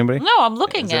 Anybody? No, I'm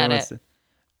looking Is that at what it.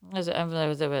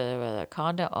 it's- The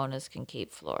condo owners can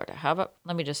keep Florida. How about,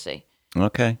 let me just see.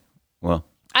 Okay. Well,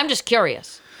 I'm just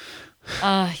curious.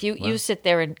 You sit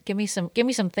there and give me some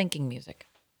thinking music.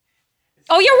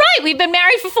 Oh, you're right. We've been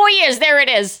married for 4 years. There it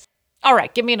is. All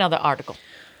right, give me another article.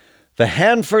 the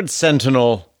Hanford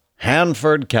Sentinel,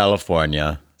 Hanford,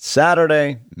 California,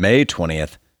 Saturday, May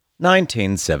 20th,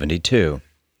 1972.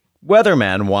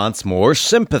 Weatherman wants more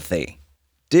sympathy.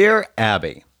 Dear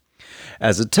Abby,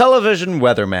 as a television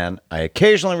weatherman, I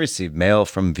occasionally receive mail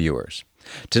from viewers.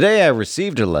 Today I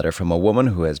received a letter from a woman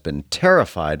who has been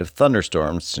terrified of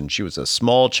thunderstorms since she was a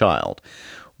small child.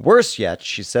 Worse yet,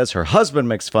 she says her husband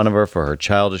makes fun of her for her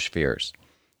childish fears.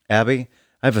 Abby,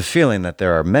 I have a feeling that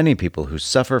there are many people who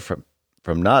suffer from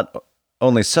not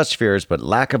only such fears, but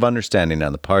lack of understanding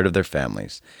on the part of their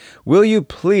families. Will you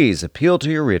please appeal to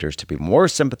your readers to be more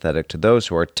sympathetic to those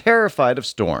who are terrified of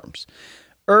storms?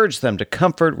 Urge them to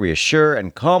comfort, reassure,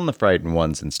 and calm the frightened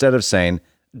ones instead of saying,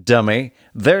 "Dummy,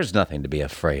 there's nothing to be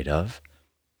afraid of."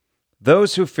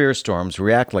 Those who fear storms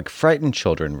react like frightened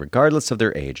children, regardless of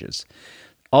their ages.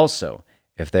 Also,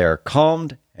 if they are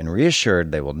calmed and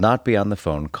reassured, they will not be on the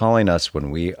phone calling us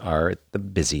when we are at the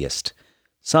busiest.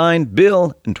 Signed,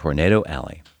 Bill in Tornado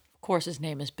Alley. Of course, his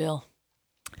name is Bill.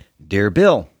 Dear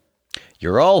Bill,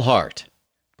 you're all heart,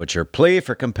 but your plea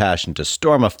for compassion to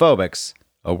stormophobics,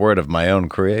 a word of my own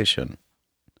creation,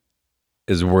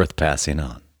 is worth passing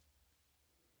on.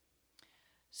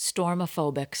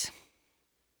 Stormophobics.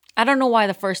 I don't know why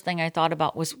the first thing I thought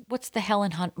about was, what's the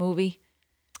Helen Hunt movie?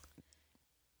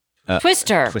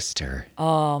 Twister. Twister.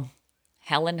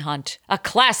 Helen Hunt. A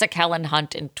classic Helen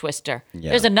Hunt and Twister.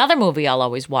 Yeah. There's another movie I'll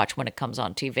always watch when it comes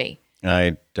on TV.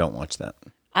 I don't watch that.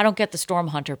 I don't get the Storm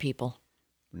Hunter people.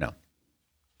 No.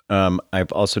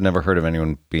 I've also never heard of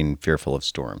anyone being fearful of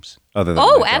storms, other than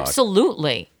Oh, my dog.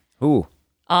 absolutely. Ooh,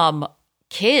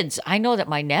 Kids, I know that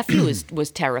my nephew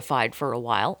was terrified for a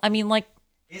while. I mean, like,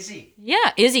 Izzy.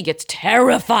 Yeah, Izzy gets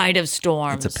terrified of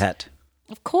storms. it's a pet.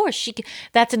 Of course, she can.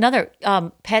 That's another.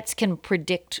 Pets can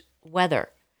predict weather.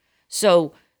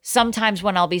 So sometimes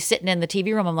when I'll be sitting in the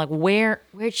TV room, I'm like,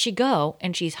 where'd she go?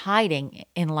 And she's hiding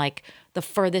in like the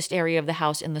furthest area of the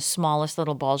house in the smallest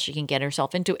little ball she can get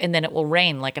herself into. And then it will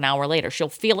rain like an hour later. She'll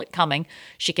feel it coming.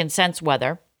 She can sense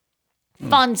weather.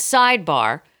 Fun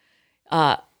sidebar.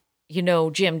 You know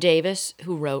Jim Davis,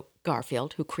 who wrote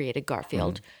Garfield, who created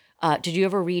Garfield. Did you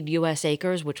ever read U.S.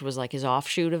 Acres, which was like his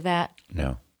offshoot of that?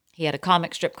 No. He had a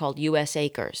comic strip called U.S.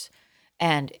 Acres,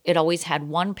 and it always had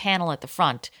one panel at the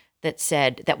front that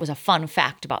said that was a fun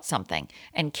fact about something,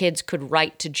 and kids could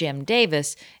write to Jim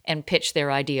Davis and pitch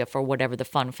their idea for whatever the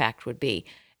fun fact would be.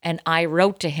 And I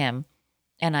wrote to him,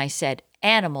 and I said,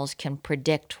 animals can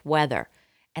predict weather.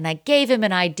 And I gave him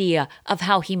an idea of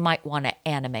how he might want to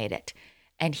animate it,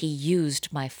 and he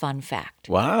used my fun fact.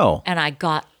 Wow. And I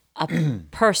got a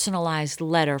personalized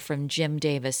letter from Jim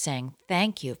Davis saying,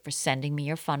 thank you for sending me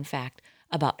your fun fact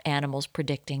about animals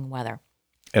predicting weather.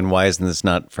 And why isn't this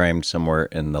not framed somewhere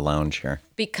in the lounge here?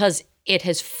 Because it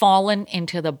has fallen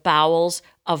into the bowels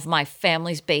of my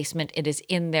family's basement. It is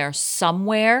in there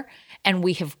somewhere, and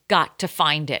we have got to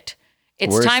find it.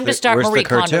 It's Where's time the- to start where's the Marie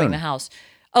Kondoing cartoon? the house.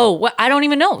 Oh, well, I don't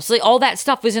even know. So all that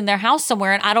stuff was in their house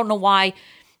somewhere, and I don't know why.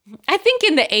 I think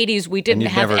in the 80s we didn't you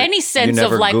have never- any you sense of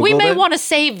never like, we Googled may it? want to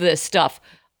save this stuff.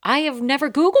 I have never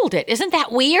Googled it. Isn't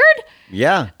that weird?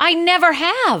 Yeah. I never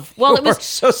have. Well, it We're was.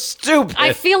 so stupid.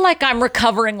 I feel like I'm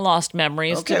recovering lost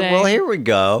memories okay, today. well, here we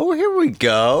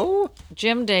go.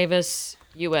 Jim Davis,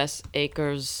 U.S.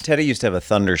 Acres. Teddy used to have a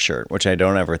Thunder shirt, which I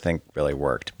don't ever think really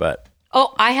worked, but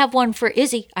Oh, I have one for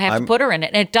Izzy. I have to put her in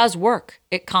it, and it does work.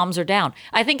 It calms her down.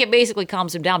 I think it basically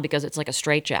calms him down because it's like a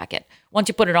straitjacket. Once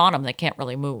you put it on them, they can't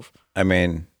really move. I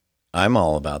mean, I'm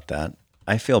all about that.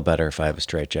 I feel better if I have a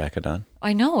straitjacket on.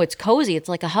 I know. It's cozy. It's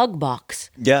like a hug box.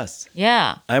 Yes.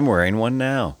 Yeah. I'm wearing one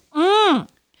now. Well,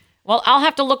 I'll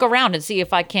have to look around and see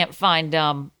if I can't find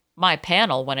my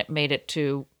panel when it made it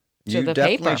to You the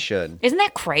definitely paper. should. Isn't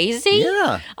that crazy?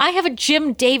 Yeah. I have a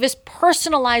Jim Davis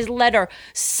personalized letter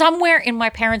somewhere in my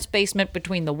parents' basement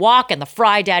between the wok and the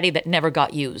Fry Daddy that never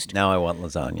got used. Now I want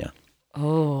lasagna.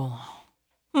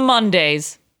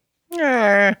 Mondays.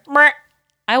 Meh.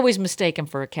 I always mistake him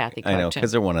for a Kathy I cartoon. know,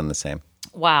 because they're one and the same.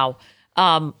 Wow.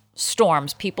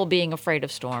 Storms. People being afraid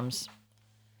of storms.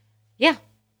 Yeah.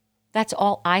 That's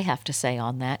all I have to say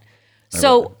on that.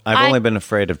 So I've only been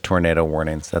afraid of tornado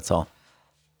warnings. That's all.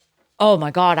 Oh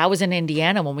my God, I was in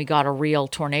Indiana when we got a real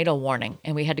tornado warning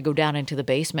and we had to go down into the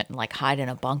basement and like hide in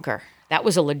a bunker. That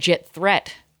was a legit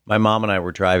threat. My mom and I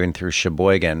were driving through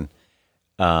Sheboygan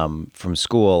from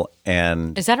school,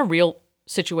 and Is that a real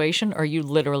situation or are you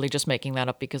literally just making that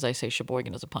up because I say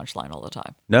Sheboygan is a punchline all the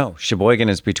time? no, Sheboygan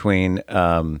is between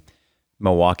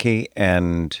Milwaukee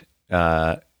and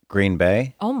Green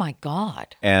Bay. Oh my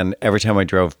God. And every time I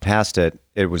drove past it,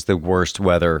 it was the worst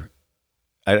weather.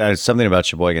 I something about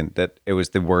Sheboygan that it was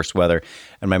the worst weather,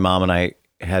 and my mom and I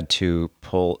had to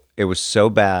pull. It was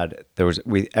so bad. There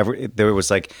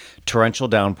was like torrential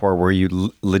downpour where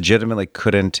you legitimately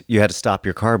couldn't. You had to stop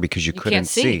your car because you couldn't can't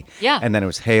see. Yeah. And then it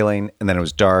was hailing, and then it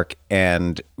was dark,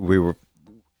 and we were.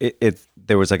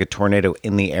 There was like a tornado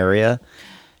in the area.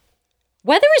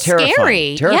 Weather is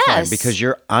scary. Terrifying, yes. because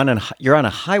you're on a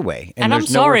highway, and I'm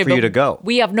there's nowhere sorry, for you but to go.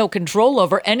 We have no control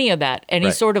over any of that. Any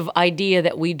Right. sort of idea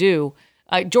that we do.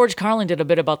 George Carlin did a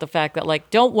bit about the fact that, like,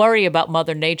 don't worry about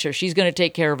Mother Nature. She's going to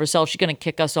take care of herself. She's going to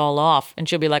kick us all off. And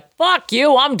she'll be like, fuck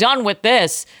you. I'm done with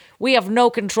this. We have no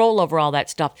control over all that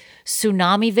stuff.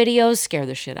 Tsunami videos scare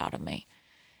the shit out of me.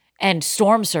 And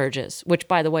storm surges, which,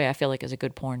 by the way, I feel like is a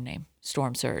good porn name.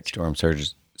 Storm surge. Storm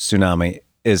surges, tsunami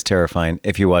is terrifying.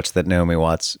 If you watch that Naomi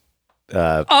Watts,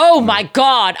 Oh, my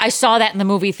God. I saw that in the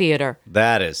movie theater.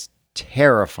 that is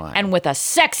terrifying. And with a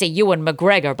sexy Ewan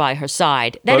McGregor by her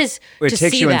side. That But is, it to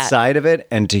takes see you that, inside of it,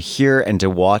 and to hear and to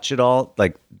watch it all,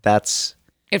 like that's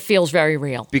it feels very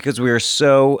real. because we are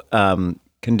so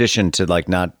conditioned to like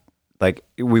not like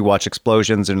we watch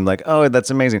explosions and like, oh, that's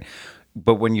amazing.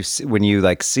 But when you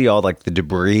like see all like the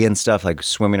debris and stuff like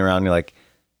swimming around, you're like,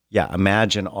 yeah,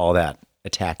 imagine all that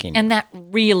attacking. And that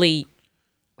really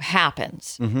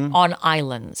happens on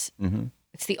islands. Mm-hmm.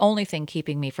 It's the only thing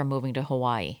keeping me from moving to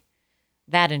Hawaii.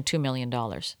 That and $2 million.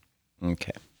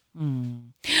 Okay.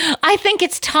 I think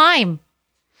it's time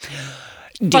for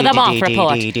the Moth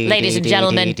Report, ladies and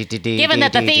gentlemen. Given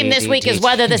that the theme this week is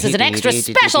weather, this is an extra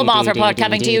special Moth Report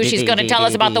coming to you. She's going to tell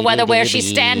us about the weather where she's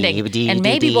standing. And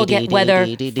maybe we'll get weather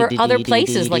for other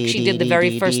places like she did the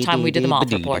very first time we did the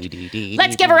Moth Report.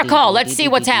 Let's give her a call. Let's see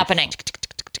what's happening.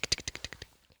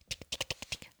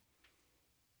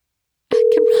 I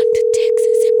can run to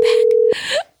Texas and back.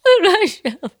 And I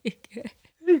shall be good.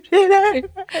 She never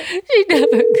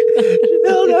could.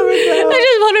 They'll never know. I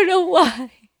just want to know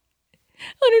why.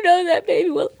 I want to know that baby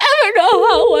will ever know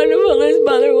how wonderful his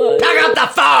mother was. Pick up the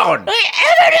phone. Will he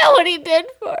ever know what he did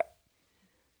for her?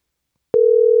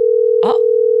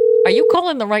 Oh, are you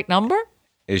calling the right number?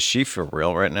 Is she for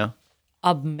real right now?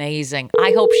 Amazing.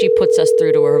 I hope she puts us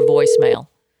through to her voicemail.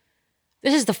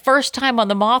 This is the first time on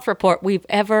the Moth Report we've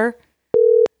ever...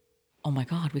 Oh my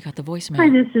God, we got the voicemail. Hi,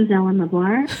 this is Ellen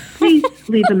LeBlanc. Please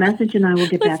leave a message and I will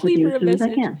get Let's back with leave you her as a soon as I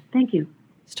message. can. Thank you.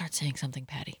 Start saying something,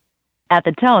 Patty. At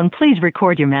the tone, please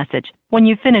record your message. When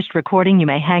you've finished recording, you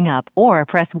may hang up or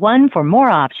press 1 for more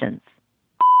options.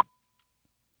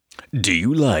 Do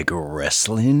you like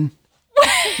wrestling?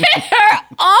 Where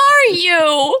are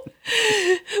you?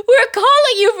 We're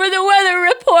calling you for the weather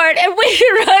report and we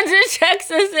can run to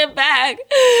Texas and back.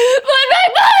 But my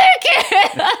mother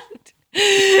can't.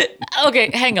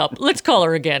 Okay, hang up. Let's call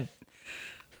her again.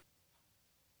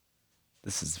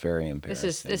 This is very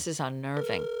embarrassing. This is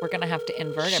unnerving. We're gonna have to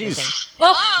invert She's- everything.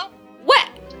 Oh, what?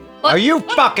 Are you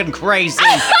fucking crazy?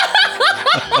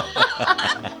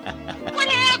 What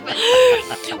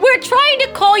happened? We're trying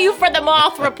to call you for the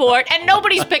Moth Report and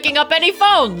nobody's picking up any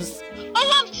phones.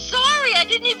 Oh, I'm sorry. I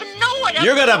didn't even know what I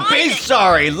You're was gonna be wanting.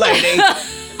 sorry, lady.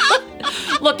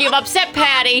 Look, you've upset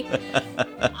Patty.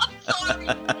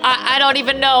 I don't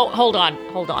even know. Hold on.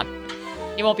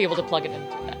 You won't be able to plug it into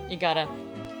that. You gotta.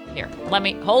 Here, let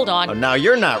me. Hold on. Oh, now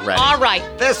you're not ready. All right.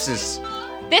 This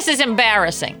is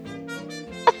embarrassing.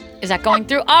 Is that going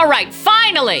through? All right,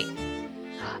 finally.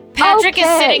 Patrick is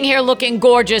sitting here looking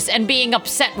gorgeous and being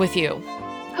upset with you.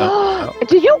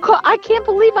 Did you call? I can't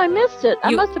believe I missed it.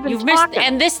 I must have been You've talking. missed,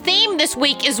 and this theme this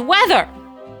week is weather.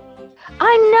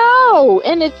 I know,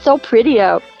 and it's so pretty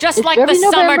out. Just It's like very the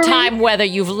November-y. summertime weather,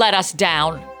 you've let us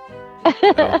down.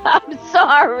 I'm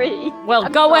sorry. Well,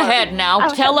 I'm go sorry. ahead now.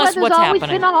 Tell us what's Weather's always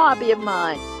happening. been a hobby of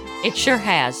mine. It sure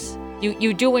has.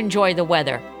 You do enjoy the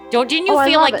weather. Didn't you I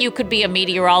feel love like it. you could be a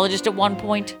meteorologist at one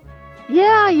point?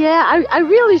 Yeah. I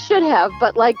really should have,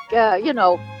 but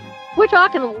we're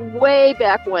talking way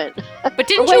back when. But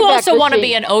didn't Way you back also want to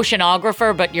machine. be an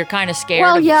oceanographer, but you're kind of scared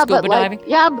Well, of yeah, scuba but diving?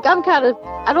 I'm kind of.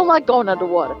 I don't like going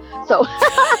underwater, so.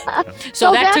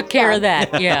 So that that's took care of done.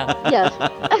 that, yeah.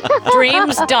 Yes.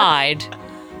 Dreams died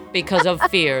because of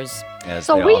fears. as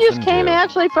So they we just often came do.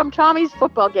 actually from Tommy's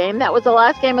football game. That was the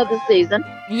last game of the season.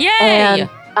 Yay!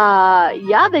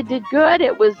 And they did good.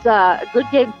 It was a good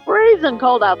game. Freezing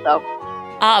cold out though.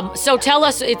 So tell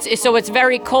us, it's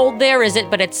very cold there, is it?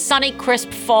 But it's sunny,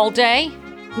 crisp fall day.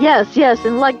 Yes,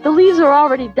 and like the leaves are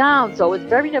already down, so it's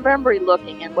very November-y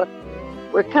looking, and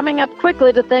we're coming up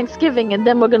quickly to Thanksgiving, and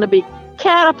then we're going to be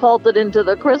catapulted into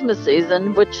the Christmas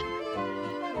season, which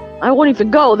I won't even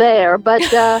go there. But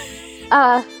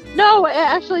no,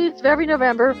 actually, it's very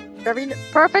November,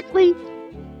 perfectly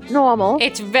normal.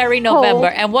 It's very November.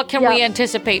 Cold. And what can we Yeah.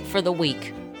 anticipate for the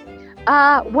week?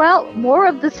 Well, more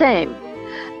of the same.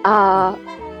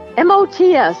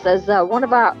 MOTS, as one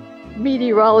of our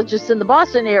meteorologists in the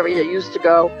Boston area used to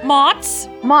go. Mott's?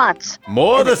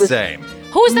 More And the it was- same.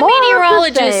 Who's the More of the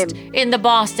meteorologist same. in the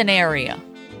Boston area?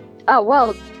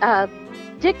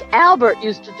 Dick Albert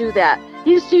used to do that.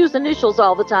 He used to use initials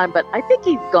all the time, but I think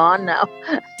he's gone now.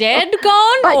 Dead,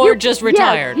 gone, But or you- just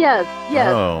retired? Yes.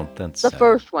 Oh, that's The sad.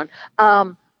 first one. I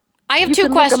have You two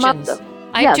can look 'em up, questions. though.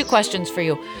 I have Yes. two questions for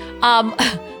you.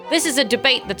 This is a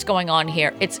debate that's going on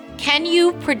here. It's, can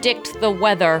you predict the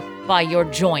weather by your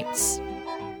joints?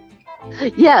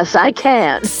 Yes, I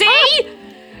can. See?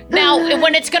 Now,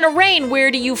 when it's going to rain, where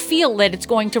do you feel that it's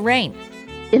going to rain?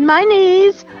 In my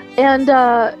knees, and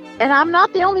I'm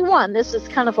not the only one. This is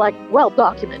kind of like well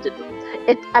documented.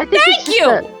 I think Thank it's just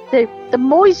you! the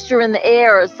moisture in the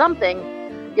air or something.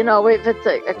 If it's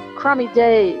a crummy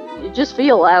day, you just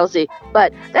feel lousy.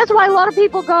 But that's why a lot of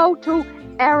people go to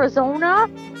Arizona,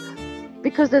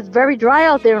 because it's very dry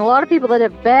out there, and a lot of people that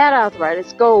have bad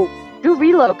arthritis do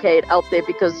relocate out there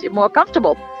because you're more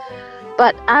comfortable.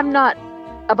 But I'm not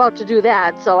about to do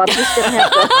that, so I'm just gonna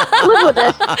have to live with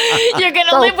it. You're going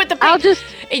to So live with the pain. I'll just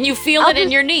and you feel I'll it in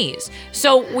just- your knees.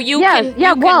 So you yeah.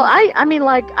 can... Well, I mean,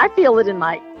 like I feel it in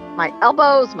my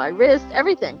elbows, my wrist,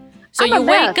 everything. So I'm a you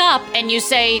wake mess. up and you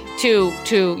say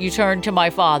you turn to my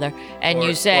father and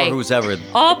you say, or who's ever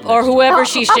up, or whoever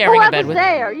she's sharing a bed whoever's with.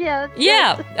 there, yes.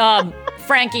 Yeah,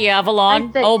 Frankie Avalon,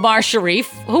 I say- Omar Sharif,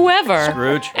 whoever.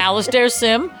 Scrooge. Alistair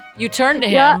Sim. You turn to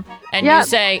him Yeah, and yeah. you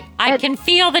say, I can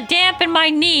feel the damp in my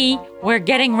knee. We're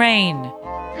getting rain.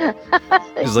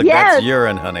 He's like, Yes. that's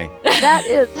urine, honey. That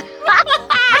is.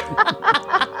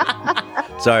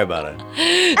 Sorry about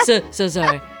it. So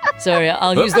sorry. Sorry,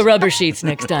 I'll use the rubber sheets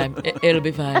next time. It'll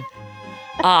be fine.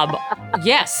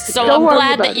 Yes. So Don't I'm worry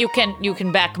glad about that you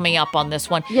can back me up on this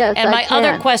one. Yes, And I my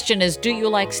other can. question is, do you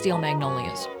like Steel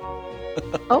Magnolias?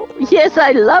 Oh yes,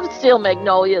 I love Steel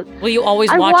Magnolias. Will you always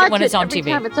I watch watch it when it's on every TV?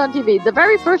 time it's on TV. The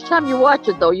very first time you watch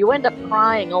it, though, you end up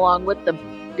crying along with them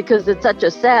because it's such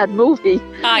a sad movie.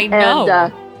 I know.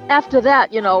 And after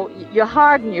that, you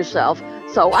harden yourself.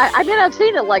 So I mean, I've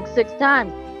seen it like 6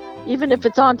 times. Even if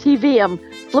it's on TV, I'm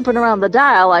flipping around the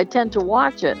dial. I tend to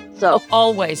watch it. So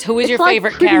Always. Who is it's your like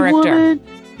favorite Pretty character? Woman.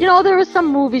 There are some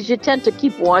movies you tend to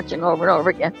keep watching over and over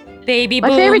again. Baby My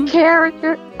Boom. favorite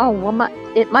character. Oh, well,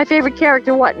 my favorite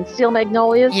character. What in Steel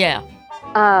Magnolias? Yeah.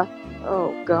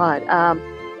 Oh God.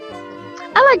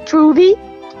 I like Truvy.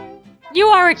 You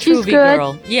are a She's Truvy good.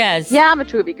 girl. Yes. Yeah, I'm a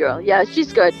Truvy girl. Yeah,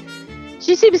 she's good.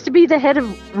 She seems to be the head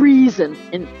of reason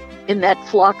in that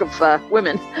flock of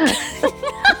women.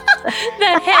 The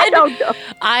I head. don't know.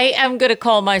 I am going to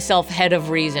call myself head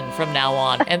of reason from now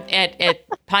on at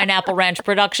Pineapple Ranch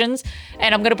Productions.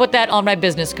 And I'm going to put that on my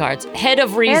business cards. Head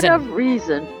of reason. Head of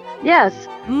reason. Yes.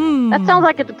 That sounds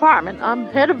like a department. I'm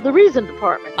head of the reason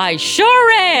department. I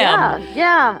sure am.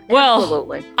 Yeah. Well,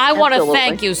 absolutely. I want to Absolutely.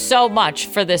 thank you so much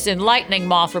for this enlightening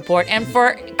moth report and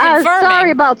for confirming. Sorry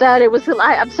about that.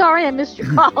 I'm sorry I missed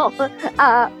your call.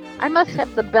 I must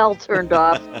have the bell turned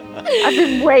off. I've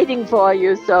been waiting for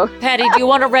you, so. Patty, do you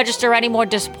want to register any more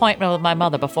disappointment with my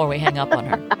mother before we hang up on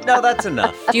her? No, that's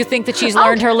enough. Do you think that she's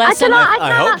learned her lesson?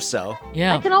 I hope so.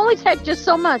 Yeah. I can only take just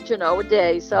so much, a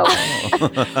day, so.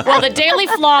 Well, the daily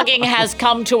flogging has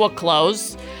come to a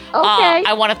close. Okay.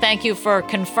 I want to thank you for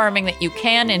confirming that you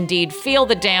can indeed feel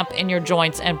the damp in your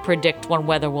joints and predict when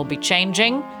weather will be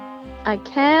changing. I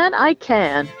can.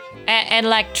 And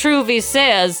like Truvy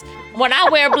says, when I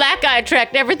wear black, I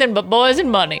attract everything but boys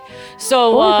and money.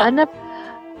 So, Boys, I never.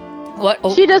 what?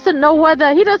 Oh, He doesn't know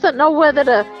whether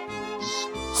to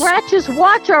scratch his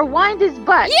watch or wind his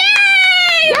butt.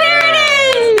 Yay! There it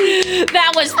is!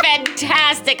 That was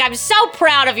fantastic. I'm so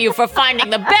proud of you for finding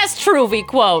the best Truvy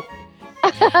quote.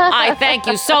 I thank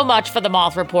you so much for the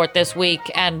Moth Report this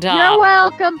week. And You're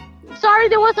welcome. Sorry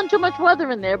there wasn't too much weather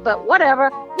in there, but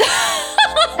whatever.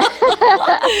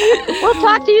 We'll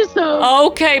talk to you soon.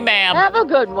 Okay, ma'am. Have a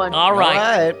good one. All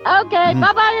right. Okay,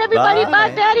 bye-bye, everybody.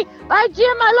 Bye, Daddy. Bye,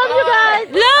 Jim. I love you guys.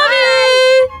 Love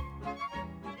you.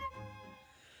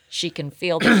 She can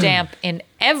feel the damp in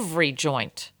every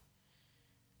joint.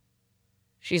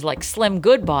 She's like Slim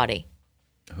Goodbody.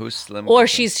 Who's Slim? Or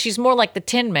she's more like the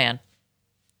Tin Man.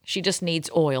 She just needs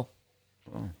oil.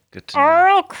 Oh, good to know.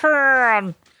 Oil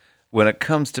can. When it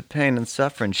comes to pain and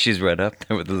suffering, she's right up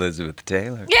there with Elizabeth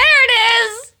Taylor. There it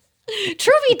is.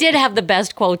 Truvy did have the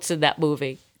best quotes in that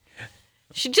movie.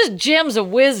 She just gems of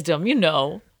wisdom, Wait,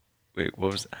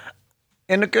 what was that?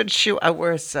 In a good shoe, I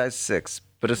wear a size 6.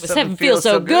 But if But something seven feels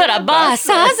so good, I buy a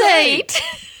size 8.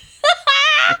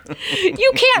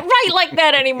 You can't write like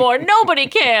that anymore. Nobody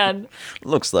can.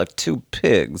 Looks like 2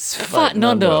 pigs Fighting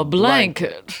under a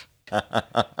blanket.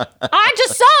 I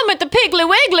just saw him at the Piggly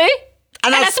Wiggly.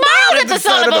 And I smiled at the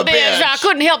son of a bitch. I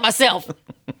couldn't help myself.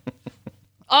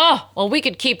 Oh, well, we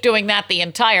could keep doing that the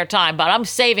entire time, but I'm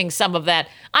saving some of that.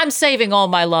 I'm saving all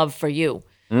my love for you.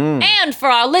 And for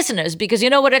our listeners, because you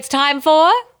know what it's time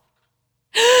for?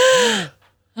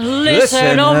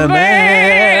 Listener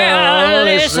mail,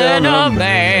 listener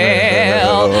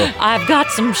mail. I've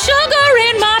got some sugar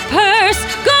in my purse.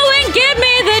 Go and give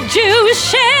me the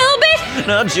juice, Shelby.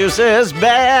 The juice is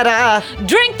better.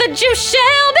 Drink the juice,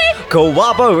 Shelby.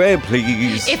 Cooperate,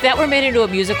 please. If that were made into a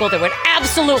musical, there would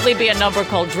absolutely be a number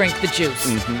called Drink the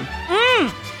Juice.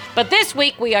 But this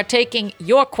week, we are taking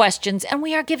your questions and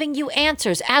we are giving you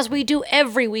answers, as we do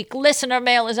every week. Listener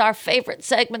mail is our favorite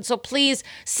segment, so please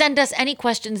send us any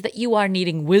questions that you are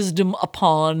needing wisdom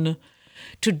upon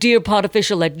to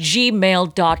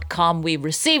dearpodofficial@gmail.com. We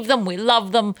receive them, we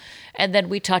love them, and then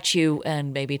we touch you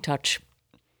and maybe touch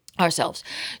ourselves.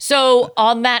 So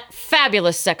on that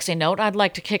fabulous sexy note, I'd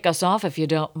like to kick us off, if you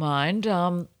don't mind.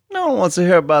 No one wants to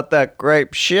hear about that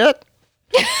grape shit.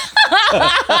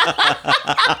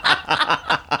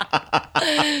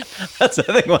 That's, I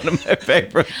think, one of my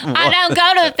favorite ones. I don't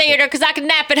go to the theater because I can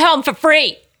nap at home for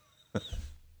free.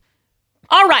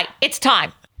 All right, it's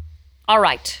time. All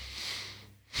right.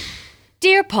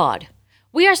 Dear Pod,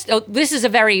 this is a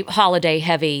very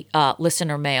holiday-heavy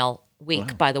listener mail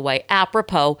week, by the way,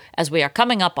 apropos, as we are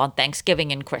coming up on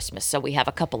Thanksgiving and Christmas. So we have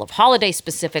a couple of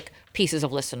holiday-specific pieces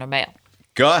of listener mail.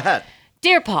 Go ahead.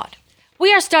 Dear Pod,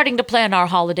 we are starting to plan our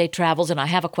holiday travels, and I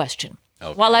have a question.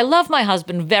 Okay. While I love my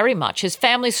husband very much, his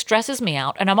family stresses me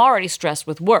out, and I'm already stressed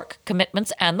with work,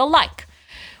 commitments, and the like.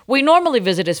 We normally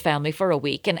visit his family for a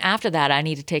week, and after that, I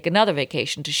need to take another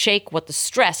vacation to shake what the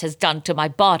stress has done to my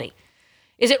body.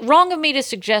 Is it wrong of me to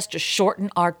suggest to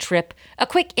shorten our trip, a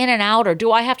quick in and out, or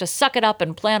do I have to suck it up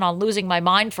and plan on losing my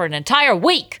mind for an entire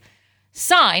week?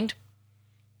 Signed,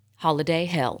 Holiday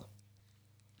Hell.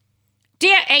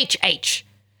 Dear H.H.,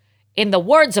 in the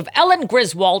words of Ellen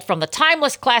Griswold from the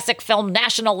timeless classic film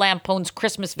National Lampoon's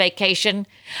Christmas Vacation,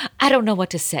 I don't know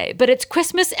what to say, but it's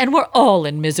Christmas and we're all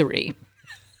in misery.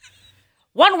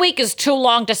 1 week is too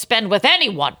long to spend with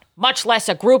anyone, much less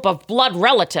a group of blood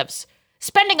relatives.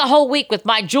 Spending a whole week with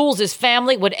my Jules'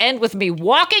 family would end with me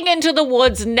walking into the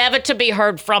woods, never to be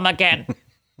heard from again.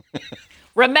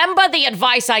 Remember the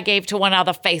advice I gave to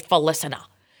another faithful listener.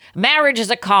 Marriage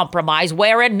is a compromise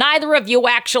wherein neither of you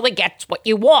actually gets what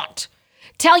you want.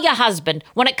 Tell your husband,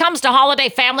 when it comes to holiday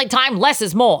family time, less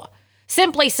is more.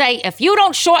 Simply say, if you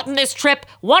don't shorten this trip,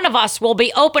 one of us will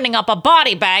be opening up a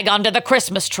body bag under the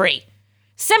Christmas tree.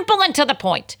 Simple and to the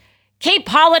point. Keep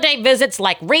holiday visits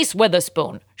like Reese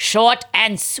Witherspoon, short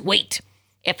and sweet.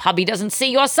 If hubby doesn't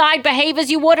see your side, behave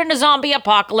as you would in a zombie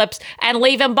apocalypse and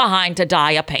leave him behind to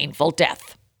die a painful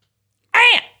death.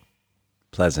 And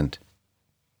Pleasant.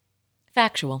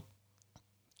 factual.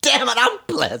 Damn it, I'm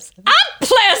pleasant. I'm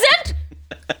pleasant.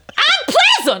 I'm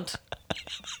pleasant.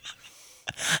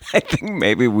 I think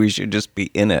maybe we should just be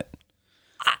in it.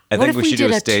 I What think if we should did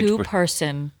do a stage.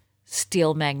 two-person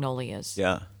Steel Magnolias?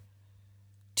 Yeah.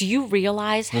 Do you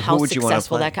realize Well, how who would you wanna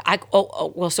successful play?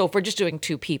 well, so if we're just doing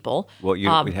two people, Well,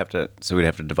 we'd have to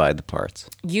divide the parts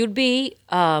you'd be,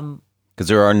 because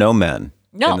there are no men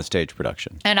No. in the stage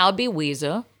production. and I'll be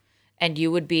Weezer, and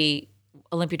you would be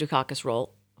Olympia Dukakis'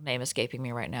 role. Name escaping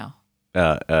me right now.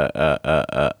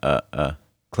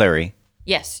 Clary.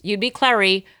 Yes, you'd be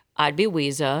Clary. I'd be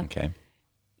Weezer. Okay.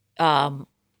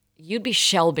 You'd be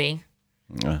Shelby.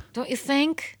 Don't you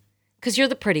think? Because you're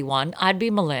the pretty one. I'd be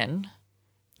Malin.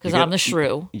 Because I'm the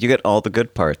shrew. You get all the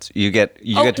good parts. You get to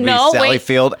be no, Sally wait.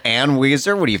 Field and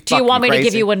Weezer. What are you? Do you want me to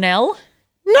give you a Nell?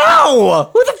 No.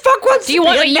 Who the fuck wants Do you to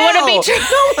want be a you want to Nell? be?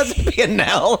 No one wants to be a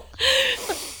Nell.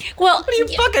 Well, What are you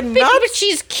fucking but nuts?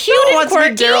 she's cute No one and wants to be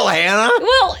quirky. Daryl Hannah.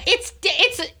 Well,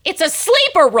 it's a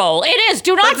sleeper role. It is.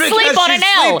 Do not That's sleep because on an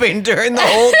she's L. sleeping during the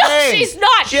whole No, thing. she's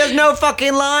not. She has no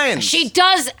fucking lines. She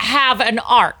does have an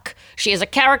arc. She has a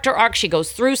character arc. She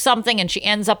goes through something and she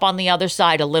ends up on the other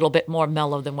side a little bit more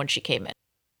mellow than when she came in.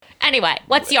 Anyway,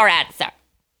 what's your answer?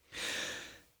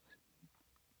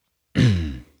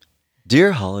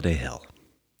 Dear Holiday Hill,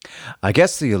 I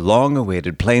guess the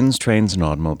long-awaited planes, trains, and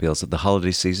automobiles of the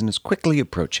holiday season is quickly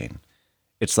approaching.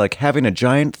 It's like having a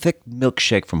giant, thick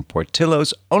milkshake from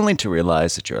Portillo's only to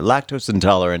realize that you're lactose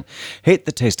intolerant, hate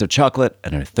the taste of chocolate,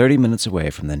 and are 30 minutes away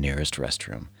from the nearest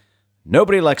restroom.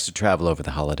 Nobody likes to travel over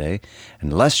the holiday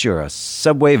unless you're a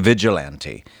subway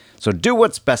vigilante. So do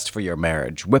what's best for your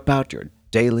marriage. Whip out your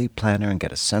daily planner and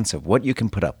get a sense of what you can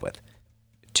put up with.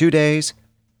 2 days?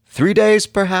 3 days,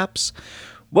 perhaps?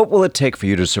 What will it take for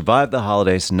you to survive the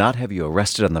holidays and not have you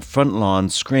arrested on the front lawn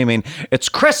screaming, "It's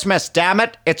Christmas, damn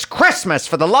it! It's Christmas!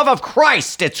 For the love of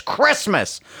Christ, it's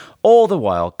Christmas!" All the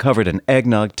while covered in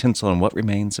eggnog, tinsel, and what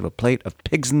remains of a plate of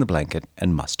pigs in the blanket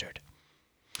and mustard.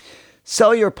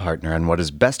 Sell your partner on what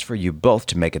is best for you both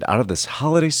to make it out of this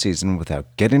holiday season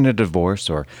without getting a divorce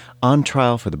or on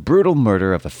trial for the brutal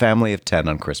murder of a family of 10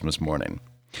 on Christmas morning.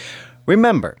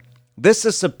 Remember, this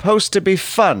is supposed to be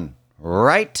fun,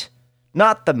 right?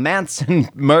 Not the Manson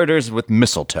murders with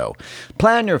mistletoe.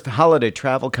 Plan your holiday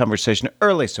travel conversation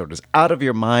early so it is out of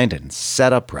your mind and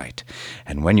set up right.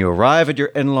 And when you arrive at your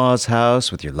in-laws' house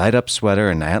with your light-up sweater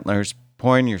and antlers,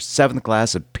 pouring your 7th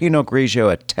glass of Pinot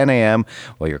Grigio at 10 a.m.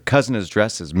 while your cousin is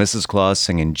dressed as Mrs. Claus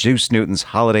singing Juice Newton's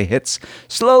holiday hits,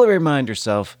 slowly remind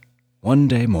yourself, one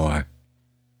day more.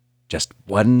 Just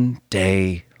one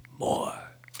day more.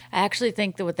 I actually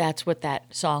think that's what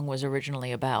that song was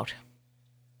originally about.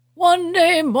 One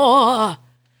day more,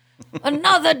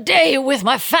 another day with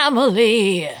my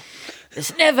family.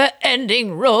 This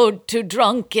never-ending road to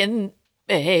drunken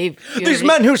behavior. These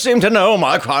men who seem to know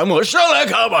my crime will surely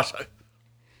come.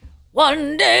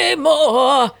 One day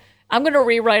more. I'm going to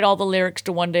rewrite all the lyrics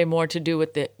to One Day More to do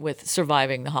with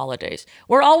surviving the holidays.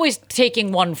 We're always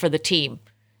taking one for the team.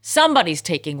 Somebody's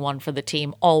taking one for the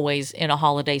team, always in a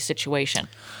holiday situation.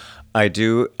 I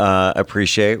do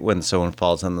appreciate when someone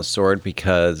falls on the sword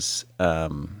because,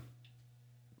 in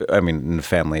a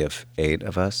family of 8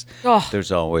 of us,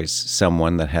 there's always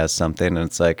someone that has something, and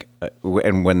it's like,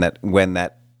 and when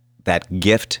that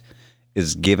gift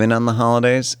is given on the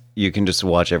holidays, you can just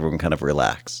watch everyone kind of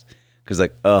relax because,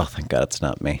 like, oh, thank God it's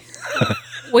not me.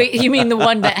 Wait, you mean the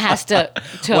one that has to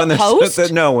when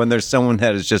host? No, when there's someone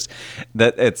that is just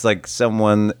that it's like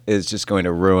someone is just going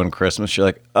to ruin Christmas. You're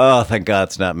like, oh, thank God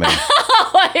it's not me.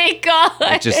 Oh my God!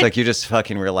 It's just like you just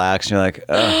fucking relax. And you're like,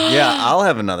 yeah, I'll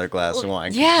have another glass of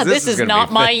wine. Yeah, this is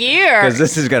not my year. Because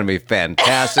this is going to be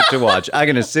fantastic to watch. I'm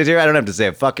going to sit here. I don't have to say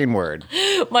a fucking word.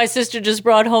 My sister just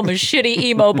brought home a shitty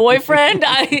emo boyfriend.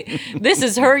 This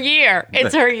is her year.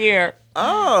 It's her year.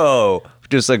 Oh.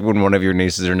 Just like when one of your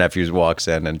nieces or nephews walks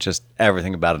in and just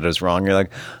everything about it is wrong. You're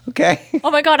like, okay. Oh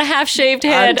my God, a half-shaved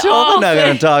head. I'm totally not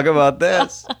going to talk about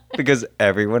this because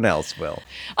everyone else will.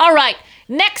 All right,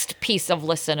 next piece of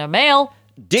listener mail.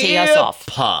 Tee us Dear off.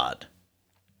 Pod,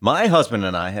 my husband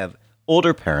and I have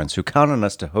older parents who count on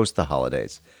us to host the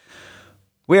holidays.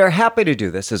 We are happy to do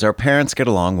this as our parents get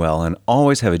along well and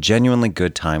always have a genuinely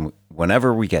good time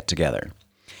whenever we get together.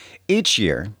 Each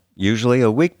year, usually a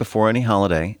week before any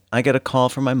holiday, I get a call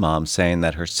from my mom saying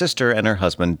that her sister and her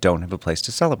husband don't have a place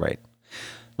to celebrate.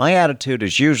 My attitude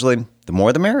is usually the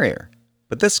more the merrier,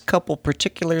 but this couple,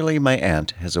 particularly my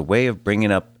aunt, has a way of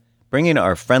bringing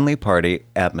our friendly party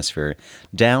atmosphere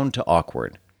down to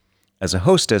awkward. As a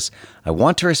hostess, I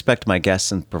want to respect my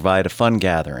guests and provide a fun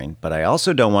gathering, but I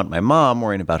also don't want my mom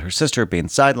worrying about her sister being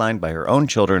sidelined by her own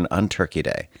children on Turkey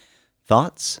Day.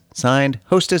 Thoughts? Signed,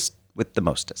 Hostess with the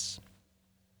Mostess.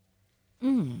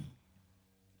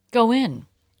 Go in.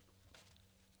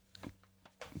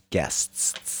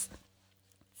 guests.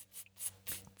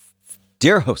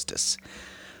 Dear hostess,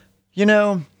 you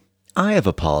know, I have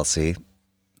a policy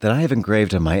that I have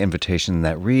engraved on my invitation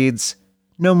that reads,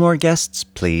 "No more guests,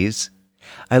 please."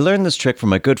 I learned this trick from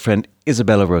my good friend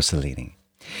Isabella Rossellini.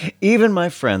 Even my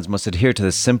parents must adhere to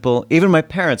the simple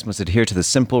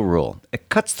rule. It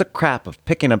cuts the crap of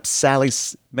picking up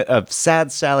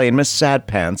Sad Sally and Miss Sad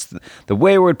Pants, the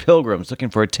wayward pilgrims looking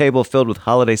for a table filled with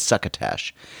holiday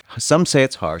succotash. Some say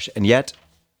it's harsh, and yet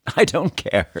I don't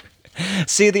care.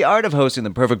 See, the art of hosting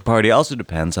the perfect party also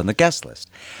depends on the guest list.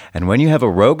 And when you have a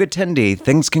rogue attendee,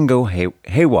 things can go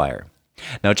haywire.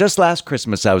 Now, just last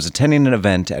Christmas, I was attending an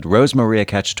event at Rose Maria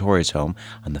Cacciatore's home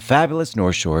on the fabulous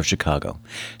North Shore of Chicago.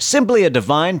 Simply a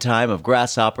divine time of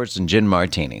grasshoppers and gin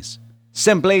martinis.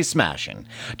 Simply smashing.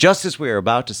 Just as we were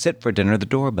about to sit for dinner, the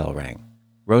doorbell rang.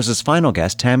 Rose's final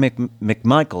guest, Tammy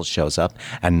McMichaels, shows up,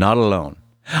 and not alone.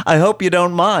 "I hope you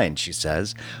don't mind," she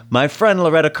says. "My friend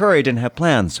Loretta Curry didn't have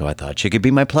plans, so I thought she could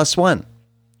be my plus one."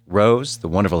 Rose, the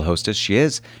wonderful hostess she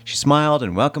is, she smiled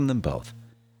and welcomed them both.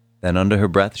 Then under her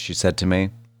breath, she said to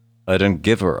me, "I didn't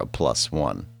give her a plus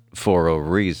one, for a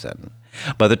reason."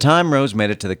 By the time Rose made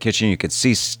it to the kitchen, you could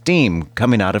see steam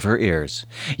coming out of her ears.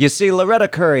 You see, Loretta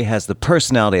Curry has the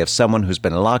personality of someone who's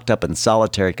been locked up in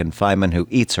solitary confinement who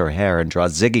eats her hair and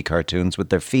draws Ziggy cartoons with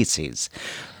their feces.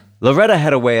 Loretta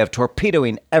had a way of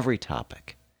torpedoing every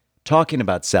topic. Talking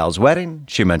about Sal's wedding,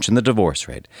 she mentioned the divorce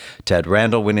rate. Ted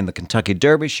Randall winning the Kentucky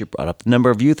Derby, she brought up the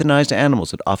number of euthanized animals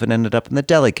that often ended up in the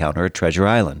deli counter at Treasure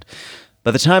Island.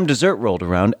 By the time dessert rolled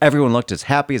around, everyone looked as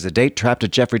happy as a date trapped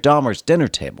at Jeffrey Dahmer's dinner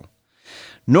table.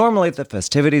 Normally, the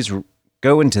festivities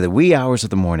go into the wee hours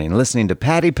of the morning, listening to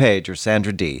Patti Page or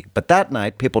Sandra Dee. But that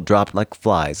night, people dropped like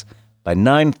flies. By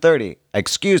 9:30, I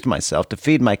excused myself to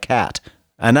feed my cat.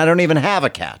 And I don't even have a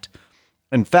cat.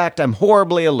 In fact, I'm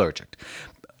horribly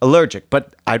allergic,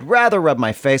 but I'd rather rub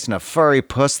my face in a furry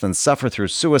puss than suffer through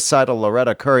suicidal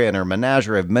Loretta Curry and her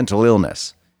menagerie of mental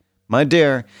illness. My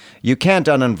dear, you can't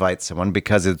uninvite someone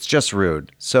because it's just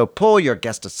rude. So pull your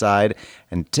guest aside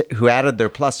and who added their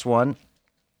plus one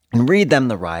and read them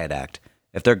the riot act.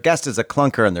 If their guest is a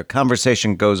clunker and their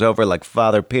conversation goes over like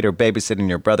Father Peter babysitting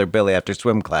your brother Billy after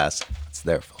swim class, it's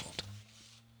their fault.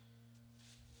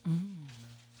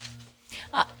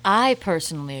 I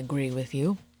personally agree with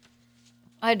you.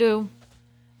 I do.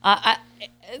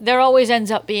 There always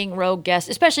ends up being rogue guests,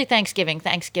 especially Thanksgiving.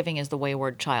 Thanksgiving is the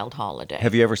wayward child holiday.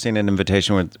 Have you ever seen an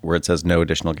invitation where it says no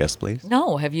additional guests, please?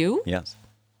 No, have you? Yes.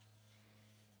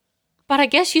 But I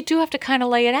guess you do have to kind of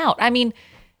lay it out. I mean,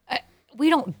 we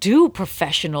don't do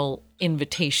professional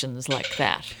invitations like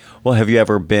that. Well, have you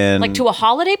ever been... Like to a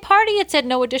holiday party, it said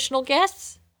no additional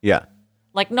guests? Yeah.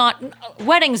 Like not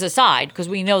weddings aside, because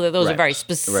we know that those are Right. very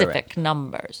specific Right.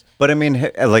 numbers. But I mean,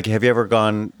 like, have you ever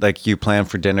gone, like, you plan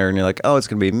for dinner and you're like, oh, it's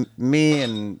going to be me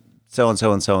and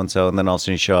so-and-so and so-and-so, and then all of a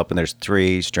sudden you show up and there's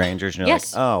three strangers and you're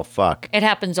Yes. like, oh, fuck. It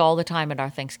happens all the time at our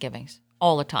Thanksgivings.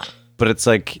 All the time. But it's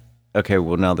like, okay,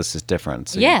 well, now this is different.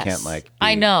 So Yes. you can't, like...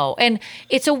 I know. And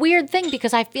it's a weird thing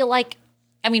because I feel like,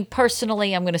 I mean,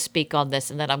 personally, I'm going to speak on this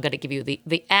and then I'm going to give you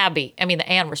the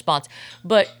Anne response.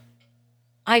 But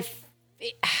I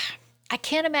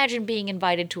can't imagine being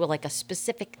invited to a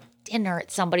specific dinner at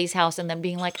somebody's house and then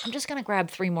being like, I'm just going to grab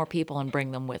 3 more people and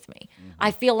bring them with me. Mm-hmm. I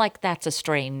feel like that's a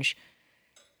strange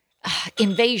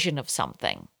invasion of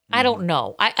something. Mm-hmm. I don't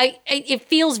know. It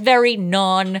feels very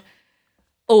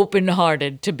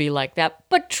non-open-hearted to be like that.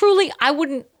 But truly, I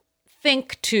wouldn't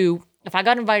think to, if I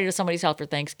got invited to somebody's house for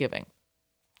Thanksgiving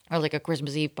or like a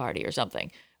Christmas Eve party or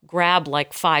something, grab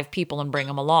 5 people and bring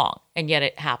them along. And yet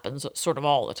it happens sort of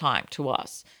all the time to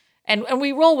us. And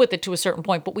we roll with it to a certain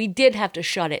point, but we did have to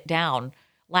shut it down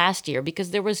last year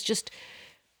because there was just,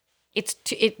 it's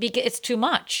too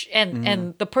much.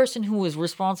 And the person who was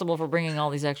responsible for bringing all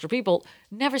these extra people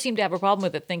never seemed to have a problem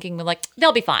with it, thinking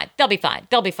they'll be fine.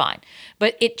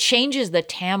 But it changes the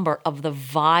timbre of the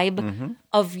vibe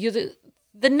of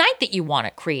the night that you want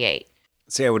to create.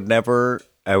 See, I would never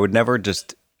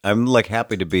just, I'm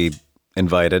happy to be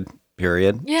invited,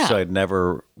 period. Yeah. So I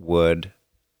never would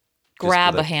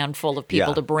grab a handful of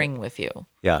people to bring with you.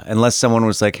 Yeah, unless someone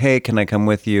was like, hey, can I come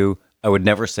with you? I would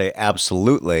never say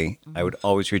absolutely. I would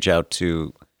always reach out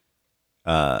to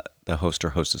the host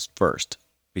or hostess first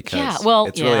because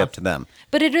it's really up to them.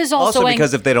 But it is also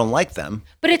because if they don't like them.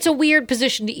 But it's a weird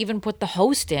position to even put the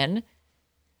host in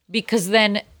because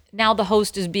then now the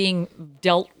host is being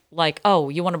dealt oh,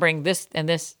 you want to bring this and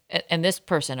this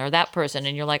person or that person.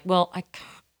 And you're like, well,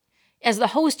 as the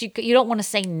host, you don't want to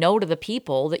say no to the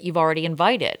people that you've already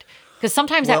invited. Because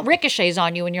sometimes that ricochets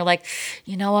on you and you're like,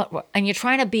 you know what? And you're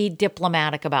trying to be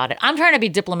diplomatic about it. I'm trying to be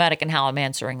diplomatic in how I'm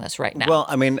answering this right now. Well,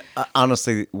 I mean,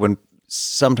 honestly,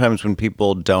 sometimes when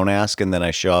people don't ask and then I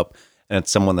show up and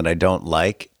it's someone that I don't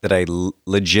like, that I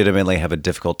legitimately have a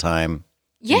difficult time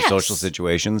in social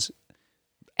situations.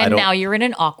 And now you're in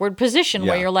an awkward position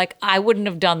where you're like, I wouldn't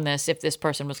have done this if this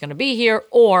person was going to be here,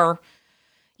 or,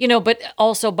 you know, but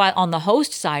also on the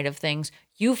host side of things,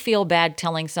 you feel bad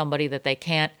telling somebody that they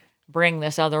can't bring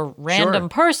this other random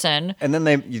person. And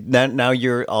then now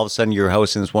you're all of a sudden you're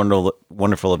hosting this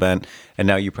wonderful event, and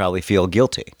now you probably feel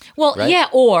guilty. Well, right? yeah,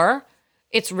 or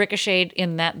it's ricocheted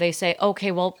in that they say,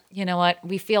 okay, well, you know what?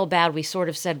 We feel bad. We sort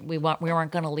of said we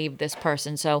weren't going to leave this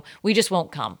person, so we just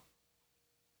won't come.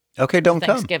 Okay, don't come.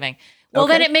 Thanksgiving. Well,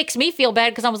 then it makes me feel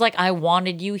bad because I was like, I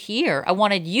wanted you here. I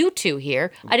wanted you two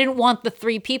here. I didn't want the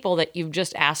 3 people that you've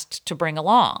just asked to bring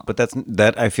along. But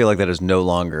that I feel like that is no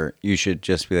longer. You should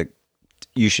just be like,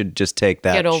 you should just take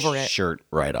that shirt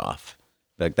right off.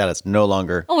 Like that is no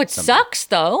longer. Oh, it sucks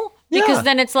though. Because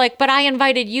then it's like, but I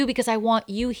invited you because I want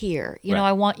you here. You know,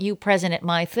 I want you present at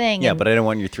my thing. Yeah, but I don't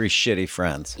want your 3 shitty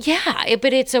friends. Yeah,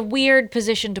 but it's a weird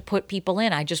position to put people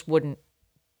in. I just wouldn't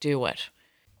do it.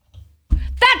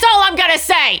 That's all I'm going to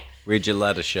say. Read your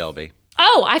letter, Shelby.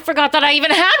 Oh, I forgot that I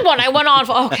even had one. I went on.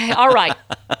 Okay, all right.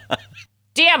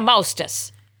 Dear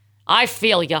Mostess, I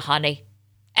feel you, honey.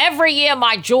 Every year,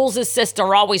 my Jules'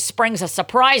 sister always springs a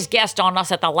surprise guest on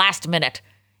us at the last minute.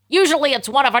 Usually it's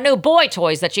one of her new boy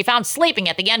toys that she found sleeping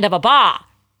at the end of a bar.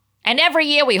 And every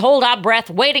year we hold our breath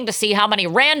waiting to see how many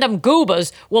random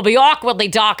goobers will be awkwardly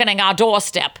darkening our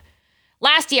doorstep.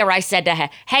 Last year I said to her,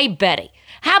 hey, Betty,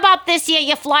 how about this year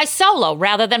you fly solo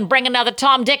rather than bring another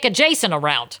Tom, Dick, or Jason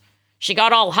around? She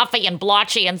got all huffy and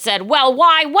blotchy and said, well,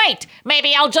 why wait?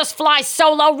 Maybe I'll just fly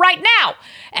solo right now.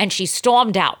 And she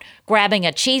stormed out, grabbing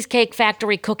a Cheesecake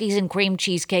Factory cookies and cream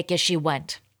cheesecake as she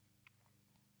went.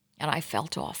 And I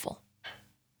felt awful.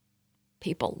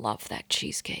 People love that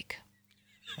cheesecake.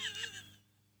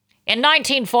 In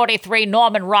 1943,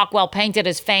 Norman Rockwell painted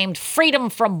his famed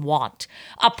Freedom from Want,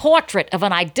 a portrait of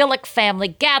an idyllic family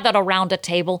gathered around a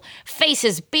table,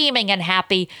 faces beaming and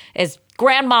happy as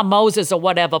Grandma Moses or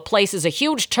whatever places a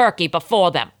huge turkey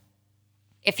before them.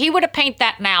 If he were to paint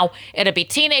that now, it'd be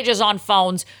teenagers on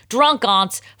phones, drunk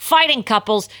aunts, fighting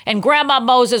couples, and Grandma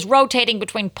Moses rotating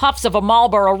between puffs of a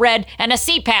Marlboro Red and a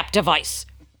CPAP device.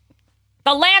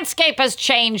 The landscape has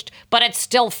changed, but it's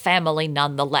still family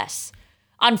nonetheless.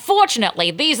 Unfortunately,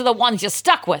 these are the ones you're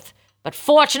stuck with, but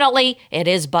fortunately, it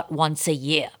is but once a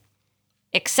year.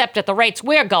 Except at the rates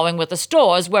we're going with the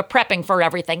stores, we're prepping for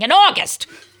everything in August.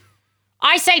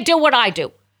 I say do what I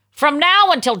do. From now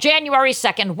until January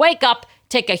 2nd, wake up,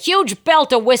 take a huge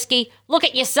belt of whiskey, look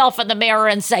at yourself in the mirror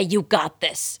and say, you got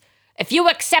this. If you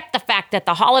accept the fact that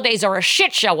the holidays are a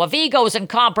shit show of egos and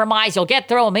compromise, you'll get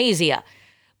through them easier.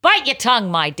 Bite your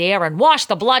tongue, my dear, and wash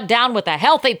the blood down with a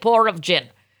healthy pour of gin.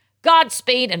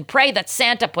 Godspeed, and pray that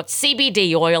Santa puts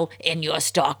CBD oil in your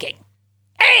stocking.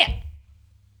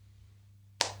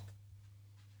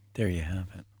 There you have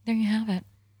it. There you have it.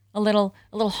 A little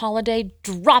holiday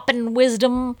dropping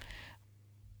wisdom,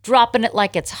 dropping it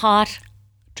like it's hot.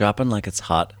 Dropping like it's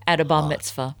hot. At a bar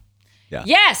mitzvah. Yeah.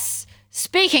 Yes!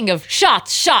 Speaking of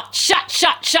shots. It's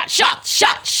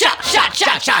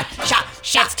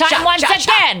time once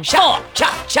again for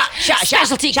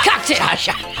specialty cocktail.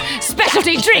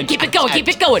 Specialty drink. Keep it going. Specialty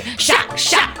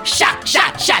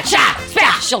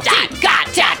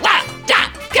cocktail.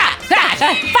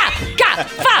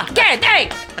 Fucking hey!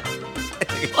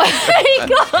 Oh my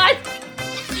God!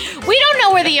 We don't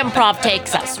know where the improv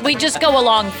takes us. We just go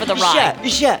along for the ride.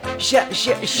 Who's got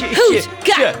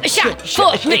a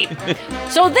shot for me?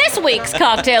 So this week's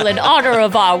cocktail in honor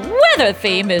of our weather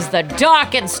theme is the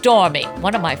Dark and Stormy,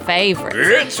 one of my favorites.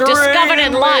 It's discovered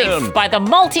in life raining. by the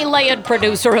multi-layered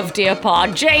producer of Dear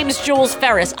Pod, James Jules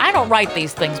Ferris. I don't write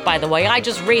these things, by the way. I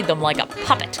just read them like a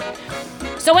puppet.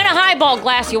 So in a highball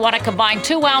glass, you want to combine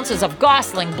 2 ounces of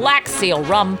Gosling Black Seal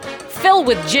rum, fill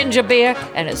with ginger beer,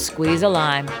 and a squeeze of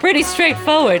lime. Pretty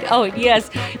straightforward. Oh, yes,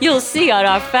 you'll see on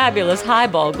our fabulous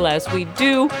highball glass, we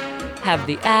do have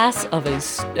the ass of a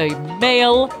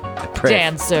male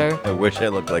dancer. I wish I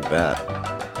looked like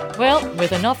that. Well,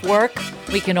 with enough work,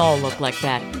 we can all look like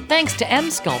that, thanks to M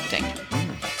Sculpting.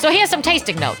 So here's some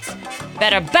tasting notes.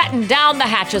 Better batten down the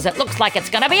hatches. It looks like it's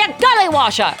gonna be a gully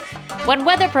washer. When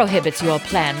weather prohibits your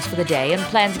plans for the day and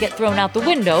plans get thrown out the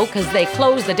window because they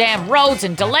closed the damn roads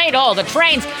and delayed all the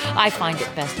trains, I find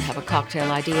it best to have a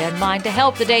cocktail idea in mind to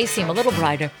help the day seem a little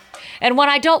brighter. And when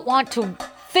I don't want to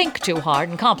think too hard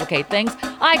and complicate things,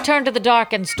 I turn to the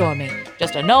Dark and Stormy.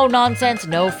 Just a no-nonsense,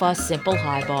 no-fuss, simple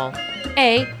highball.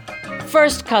 A,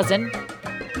 first cousin,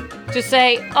 to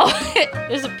say, oh,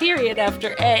 there's a period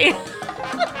after A.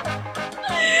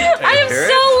 I am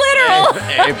so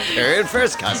literal. A period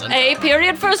first cousin. A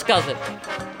period first cousin.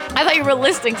 I thought you were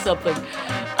listing something.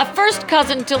 A first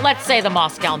cousin to, let's say, the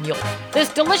Moscow Mule. This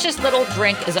delicious little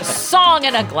drink is a song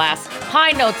in a glass,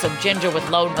 high notes of ginger with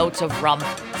low notes of rum,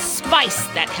 spice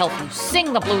that help you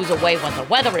sing the blues away when the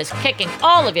weather is kicking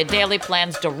all of your daily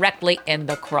plans directly in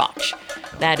the crotch.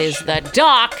 That is the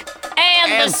dark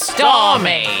and the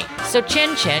stormy. So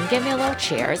Chin Chin, give me a little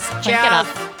cheers. Clink it up.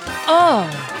 Oh.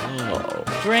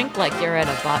 Drink like you're at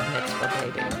a bat mitzvah,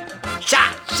 baby.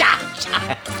 Shot, shot,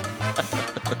 shot.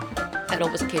 That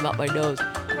almost came out my nose.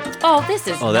 Oh, this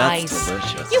is nice. That's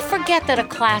delicious. You forget that a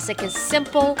classic is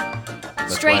simple,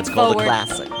 That's straightforward. why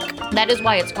it's called a classic. That is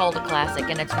why it's called a classic,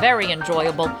 and it's very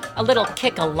enjoyable. A little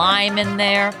kick of lime in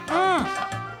there.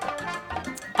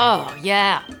 Oh,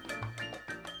 yeah.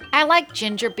 I like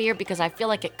ginger beer because I feel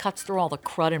like it cuts through all the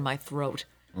crud in my throat.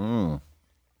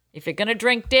 If you're going to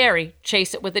drink dairy,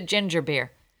 chase it with a ginger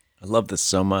beer. I love this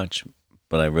so much,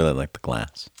 but I really like the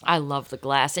glass. I love the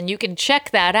glass. And you can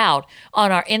check that out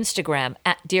on our Instagram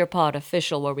at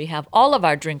DearPodOfficial, where we have all of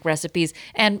our drink recipes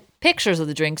and pictures of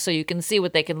the drinks so you can see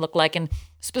what they can look like. And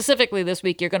specifically this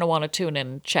week, you're going to want to tune in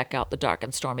and check out the Dark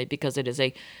and Stormy because it is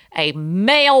a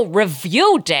male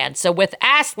review dancer with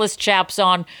assless chaps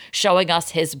on showing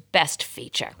us his best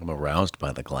feature. I'm aroused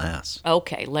by the glass.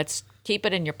 Okay, let's keep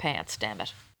it in your pants, damn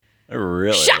it. I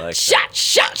really Shot, like shot, that.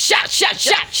 shot, shot, shot,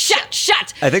 shot, shot,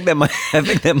 shot. I think that might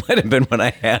have been when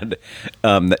I had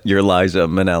your Liza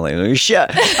Minnelli.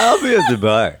 Shut. I'll be at the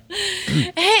bar.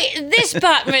 Hey, this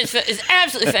bat mitzvah is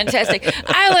absolutely fantastic.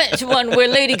 I went to one where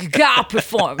Lady Gaga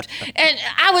performed, and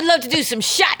I would love to do some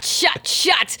shot, shot,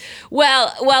 shot.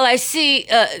 While I see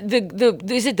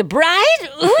is it the bride?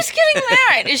 Who's getting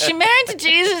married? Is she married to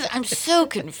Jesus? I'm so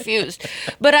confused.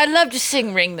 But I'd love to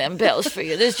sing "Ring Them Bells" for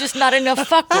you. There's just not enough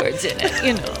fuck words in it,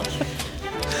 you know.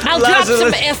 I'll drop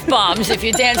some F-bombs if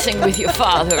you're dancing with your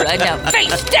father right now.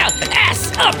 Face down,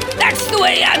 ass up. That's the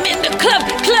way I'm in the club.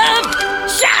 Club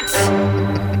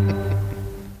shots.